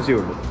 ഡിഗ്രി സെൽഷ്യസേ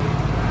ഉള്ളൂ.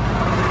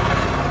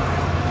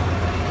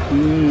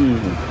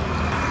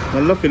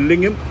 നല്ല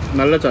ഫില്ലിങ്ങും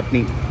നല്ല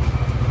ചട്നിയും.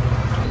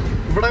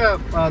 ഇവിടെ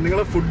നിങ്ങൾ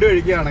ഫുഡ്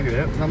കഴിക്കുകയാണെങ്കിൽ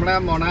നമ്മുടെ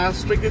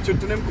മൊണാസ്ട്രിക്ക്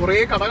ചുറ്റിനും കുറേ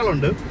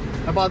കടകളുണ്ട്.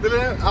 അപ്പോൾ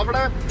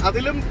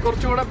അതിലും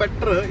കുറച്ചുകൂടെ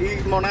ബെറ്റർ ഈ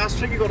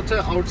മൊണാസ്ട്രിക്ക് കുറച്ച്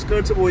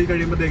ഔട്ട്സ്കേർട്സ് പോയി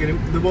കഴിയുമ്പോഴത്തേക്കും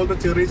ഇതുപോലത്തെ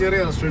ചെറിയ ചെറിയ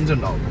റെസ്റ്റോറൻറ്റ്സ്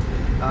ഉണ്ടാവും.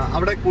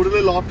 അവിടെ കൂടുതൽ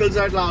ലോക്കൽസ്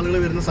ആയിട്ടുള്ള ആളുകൾ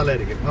വരുന്ന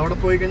സ്ഥലമായിരിക്കും. അവിടെ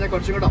പോയി കഴിഞ്ഞാൽ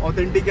കുറച്ചും കൂടെ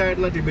ഒതന്റിക്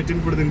ആയിട്ടുള്ള ടിബറ്റൻ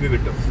ഫുഡ് നിങ്ങൾക്ക്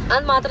കിട്ടും.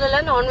 അത് മാത്രമല്ല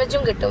നോൺ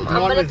വെജും കിട്ടും.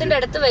 അമ്പലത്തിന്റെ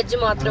അടുത്ത് വെജ്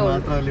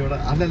മാത്രമല്ല ഇവിടെ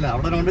അല്ലല്ല,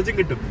 അവിടെ നോൺ വെജും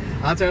കിട്ടും.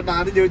 ആ ചേട്ടൻ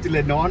ആദ്യം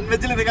ചോദിച്ചില്ലേ നോൺ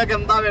വെജിൽ നിങ്ങൾക്ക്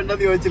എന്താ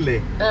വേണ്ടതെന്ന് ചോദിച്ചില്ലേ?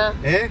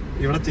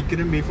 ഇവിടെ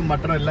ചിക്കനും ബീഫും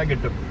മട്ടനും എല്ലാം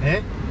കിട്ടും.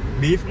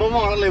 ബീഫ് മോമോ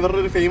ആണല്ലോ ഇവരുടെ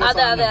ഒരു ഫേമസ്.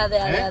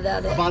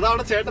 അപ്പൊ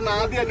അതാണ് ചേട്ടൻ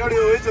ആദ്യം എന്നോട്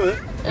ചോദിച്ചത്,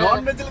 നോൺ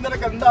വെജിൽ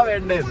നിനക്ക് എന്താ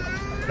വേണ്ടത്?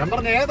 ഞാൻ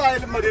പറഞ്ഞ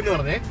ഏതായാലും മതി എന്ന്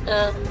പറഞ്ഞേ.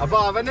 അപ്പൊ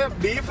അവന്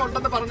ബീഫ്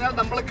ഉണ്ടെന്ന് പറഞ്ഞാൽ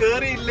നമ്മൾ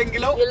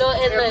കേറിയില്ലെങ്കിലോ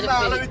എന്ന്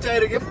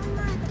ആലോചിച്ചായിരിക്കും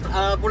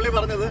പുള്ളി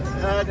പറഞ്ഞത്.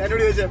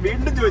 എന്നോട് ചോദിച്ചാൽ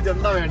വീണ്ടും ചോദിച്ചു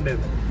എന്താ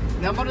വേണ്ടത്.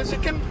 ഞാൻ പറഞ്ഞു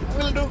ചിക്കൻ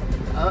വിൽ ഡു.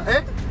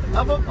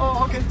 അപ്പൊ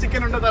ഓക്കെ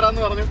ചിക്കൻ ഉണ്ട്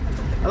തരാന്ന് പറഞ്ഞു.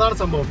 അതാണ്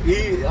സംഭവം. ഈ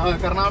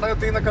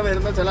കർണാടകത്തിൽ നിന്നൊക്കെ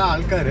വരുന്ന ചില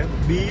ആൾക്കാർ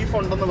ബീഫ്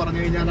ഉണ്ടെന്ന് പറഞ്ഞു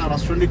കഴിഞ്ഞാൽ ആ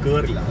റെസ്റ്റോറൻറ്റിൽ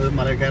കയറില്ല. അത്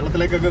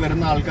കേരളത്തിലേക്കൊക്കെ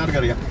വരുന്ന ആൾക്കാർക്ക്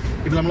അറിയാം.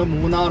 ഇപ്പം നമ്മൾ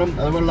മൂന്നാറും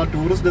അതുപോലുള്ള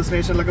ടൂറിസ്റ്റ്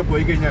ഡെസ്റ്റിനേഷനിലൊക്കെ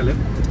പോയി കഴിഞ്ഞാൽ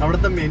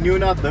അവിടുത്തെ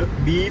മെനുവിനകത്ത്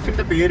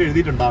ബീഫിന്റെ പേര്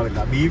എഴുതിയിട്ടുണ്ടാവില്ല,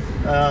 ബീഫ്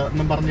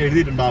എന്നും പറഞ്ഞ്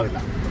എഴുതിയിട്ടുണ്ടാവില്ല.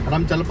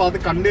 കാരണം ചിലപ്പോൾ അത്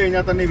കണ്ടു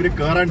കഴിഞ്ഞാൽ തന്നെ ഇവർ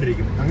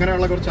കയറാണ്ടിരിക്കും.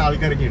 അങ്ങനെയുള്ള കുറച്ച്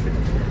ആൾക്കാരൊക്കെ ഉണ്ട്.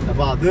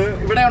 അപ്പോൾ അത്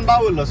ഇവിടെ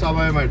ഉണ്ടാവുമല്ലോ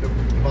സ്വാഭാവികമായിട്ടും.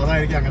 അപ്പോൾ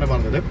അതായിരിക്കും അങ്ങനെ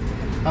പറഞ്ഞത്.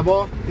 അപ്പോൾ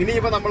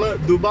ഇനിയിപ്പോൾ നമ്മൾ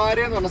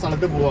ദുബാരെ എന്ന് പറഞ്ഞ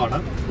സ്ഥലത്ത് പോവാണ്.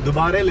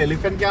 ദുബാരയിൽ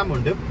എലിഫന്റ് ക്യാമ്പ്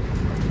ഉണ്ട്.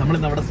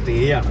 നമ്മളിന്ന് അവിടെ സ്റ്റേ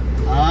ആണ്.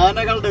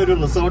 ആനകളുടെ ഒരു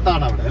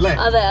റിസോർട്ടാണ് അവിടെ അല്ലേ?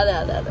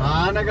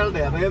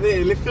 ആനകളുടെ, അതായത്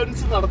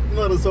എലിഫന്റ്സ്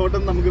നടത്തുന്ന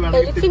റിസോർട്ടും നമുക്ക്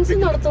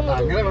വേണമെങ്കിൽ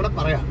അങ്ങനെ വേണം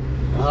പറയാം.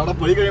 അവിടെ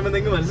പോയി കഴിയുമ്പോൾ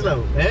നിങ്ങൾക്ക്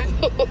മനസ്സിലാവും.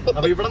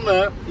 അപ്പൊ ഇവിടുന്ന്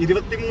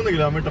 23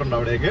 കിലോമീറ്റർ ഉണ്ട്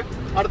അവിടേക്ക്.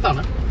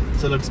 അടുത്താണ്.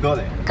 So let's go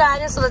there.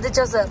 കാര്യം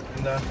ശ്രദ്ധിച്ചോ സർ?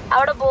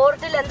 അവിടെ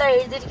ബോർഡിൽ എന്താ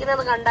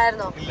എഴുതിയിരിക്കുന്നത്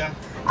കണ്ടായിരുന്നോ?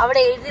 അവിടെ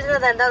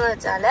എഴുതിയിരുന്നത് എന്താന്ന്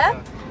വെച്ചാല്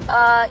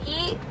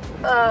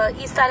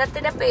ഈ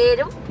സ്ഥലത്തിന്റെ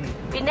പേരും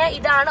പിന്നെ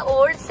ഇതാണ്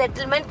ഓൾഡ്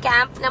സെറ്റിൽമെന്റ്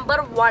ക്യാമ്പ് നമ്പർ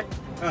 1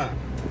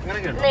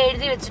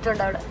 എഴുതി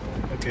വെച്ചിട്ടുണ്ട് അവിടെ.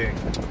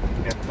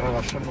 എത്ര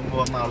വർഷം മുമ്പ്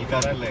വന്ന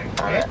ആൾക്കാരല്ലേ?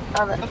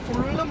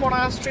 Full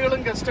മൊണാസ്ട്രികളും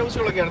guest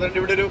ഹൗസുകളൊക്കെയാണ്.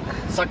 ഇവിടെ ഒരു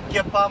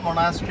സഖ്യപ്പ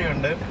മൊണാസ്ട്രി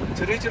ഉണ്ട്,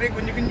 ചെറിയ ചെറിയ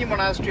കുഞ്ഞു കുഞ്ഞു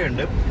മൊണാസ്ട്രി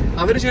ഉണ്ട്.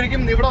 അവര്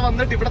ശരിക്കും ഇവിടെ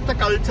വന്നിട്ട് ഇവിടത്തെ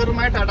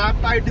കൾച്ചറുമായിട്ട്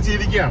അഡാപ്റ്റ് ആയിട്ട്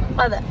ജീവിക്കുകയാണ്.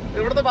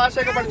 ഇവിടുത്തെ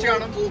ഭാഷയൊക്കെ പഠിച്ചു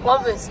കാണും.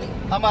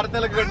 ആ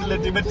മരത്തിലൊക്കെ കണ്ടില്ലേ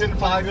ടിബറ്റൻ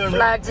ഫ്ലാഗുകൾ?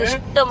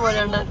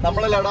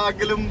 നമ്മളെ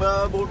ലഡാക്കിലും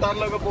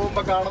ഭൂട്ടാനിലൊക്കെ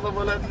പോകുമ്പോ കാണുന്ന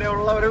പോലെ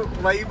തന്നെയുള്ള ഒരു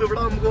വൈബ്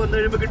ഇവിടെ നമുക്ക് വന്നു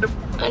കഴിയുമ്പോ കിട്ടും.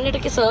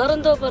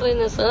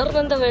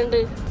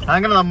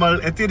 അങ്ങനെ നമ്മൾ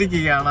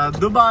എത്തിയിരിക്കുകയാണ്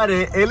ദുബാരെ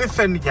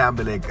എലിഫന്റ്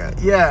ക്യാമ്പിലേക്ക്.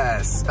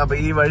 യെസ്. അപ്പൊ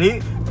ഈ വഴി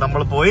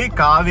നമ്മൾ പോയി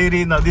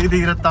കാവേരി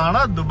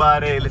നദീതീരത്താണ്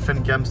ദുബാരെ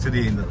എലിഫന്റ് ക്യാമ്പ് സ്ഥിതി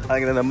ചെയ്യുന്നത്.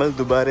 അങ്ങനെ നമ്മൾ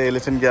ദുബാരെ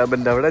എലിഫന്റ്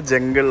ക്യാമ്പിന്റെ അവിടെ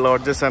ജംഗിൾ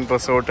ലോഡ്ജസ് ആൻഡ്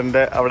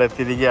റിസോർട്ടിന്റെ അവിടെ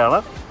എത്തിയിരിക്കുകയാണ്.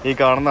 ഈ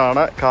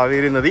കാണുന്നതാണ്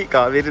കാവേരി നദി.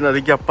 കാവേരി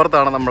നദിക്ക്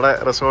അപ്പുറത്താണ് നമ്മുടെ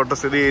റിസോർട്ട്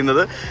സ്ഥിതി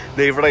ചെയ്യുന്നത്.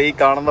 ഇവിടെ ഈ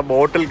കാണുന്ന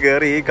ബോട്ടിൽ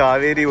കയറി ഈ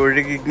കാവേരി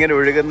ഇങ്ങനെ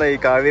ഒഴുകുന്ന ഈ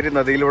കാവേരി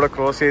നദിയിലൂടെ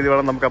ക്രോസ് ചെയ്ത്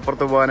വേണം നമുക്ക്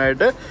അപ്പുറത്ത്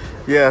പോകാനായിട്ട്.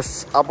 യെസ്.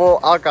 അപ്പോൾ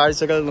ആ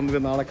കാഴ്ചകൾ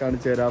നമുക്ക് നാളെ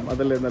കാണിച്ചു തരാം.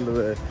 അതല്ലേ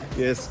നല്ലത്?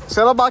 യെസ്.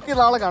 ചില ബാക്കി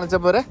നാളെ കാണിച്ച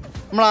പോരെ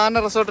നമ്മൾ ആന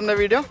റിസോർട്ടിന്റെ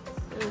വീഡിയോ.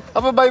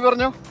 അപ്പൊ ബൈ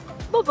പറഞ്ഞോ.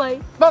 Bye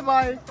bye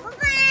bye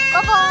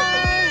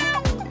bye.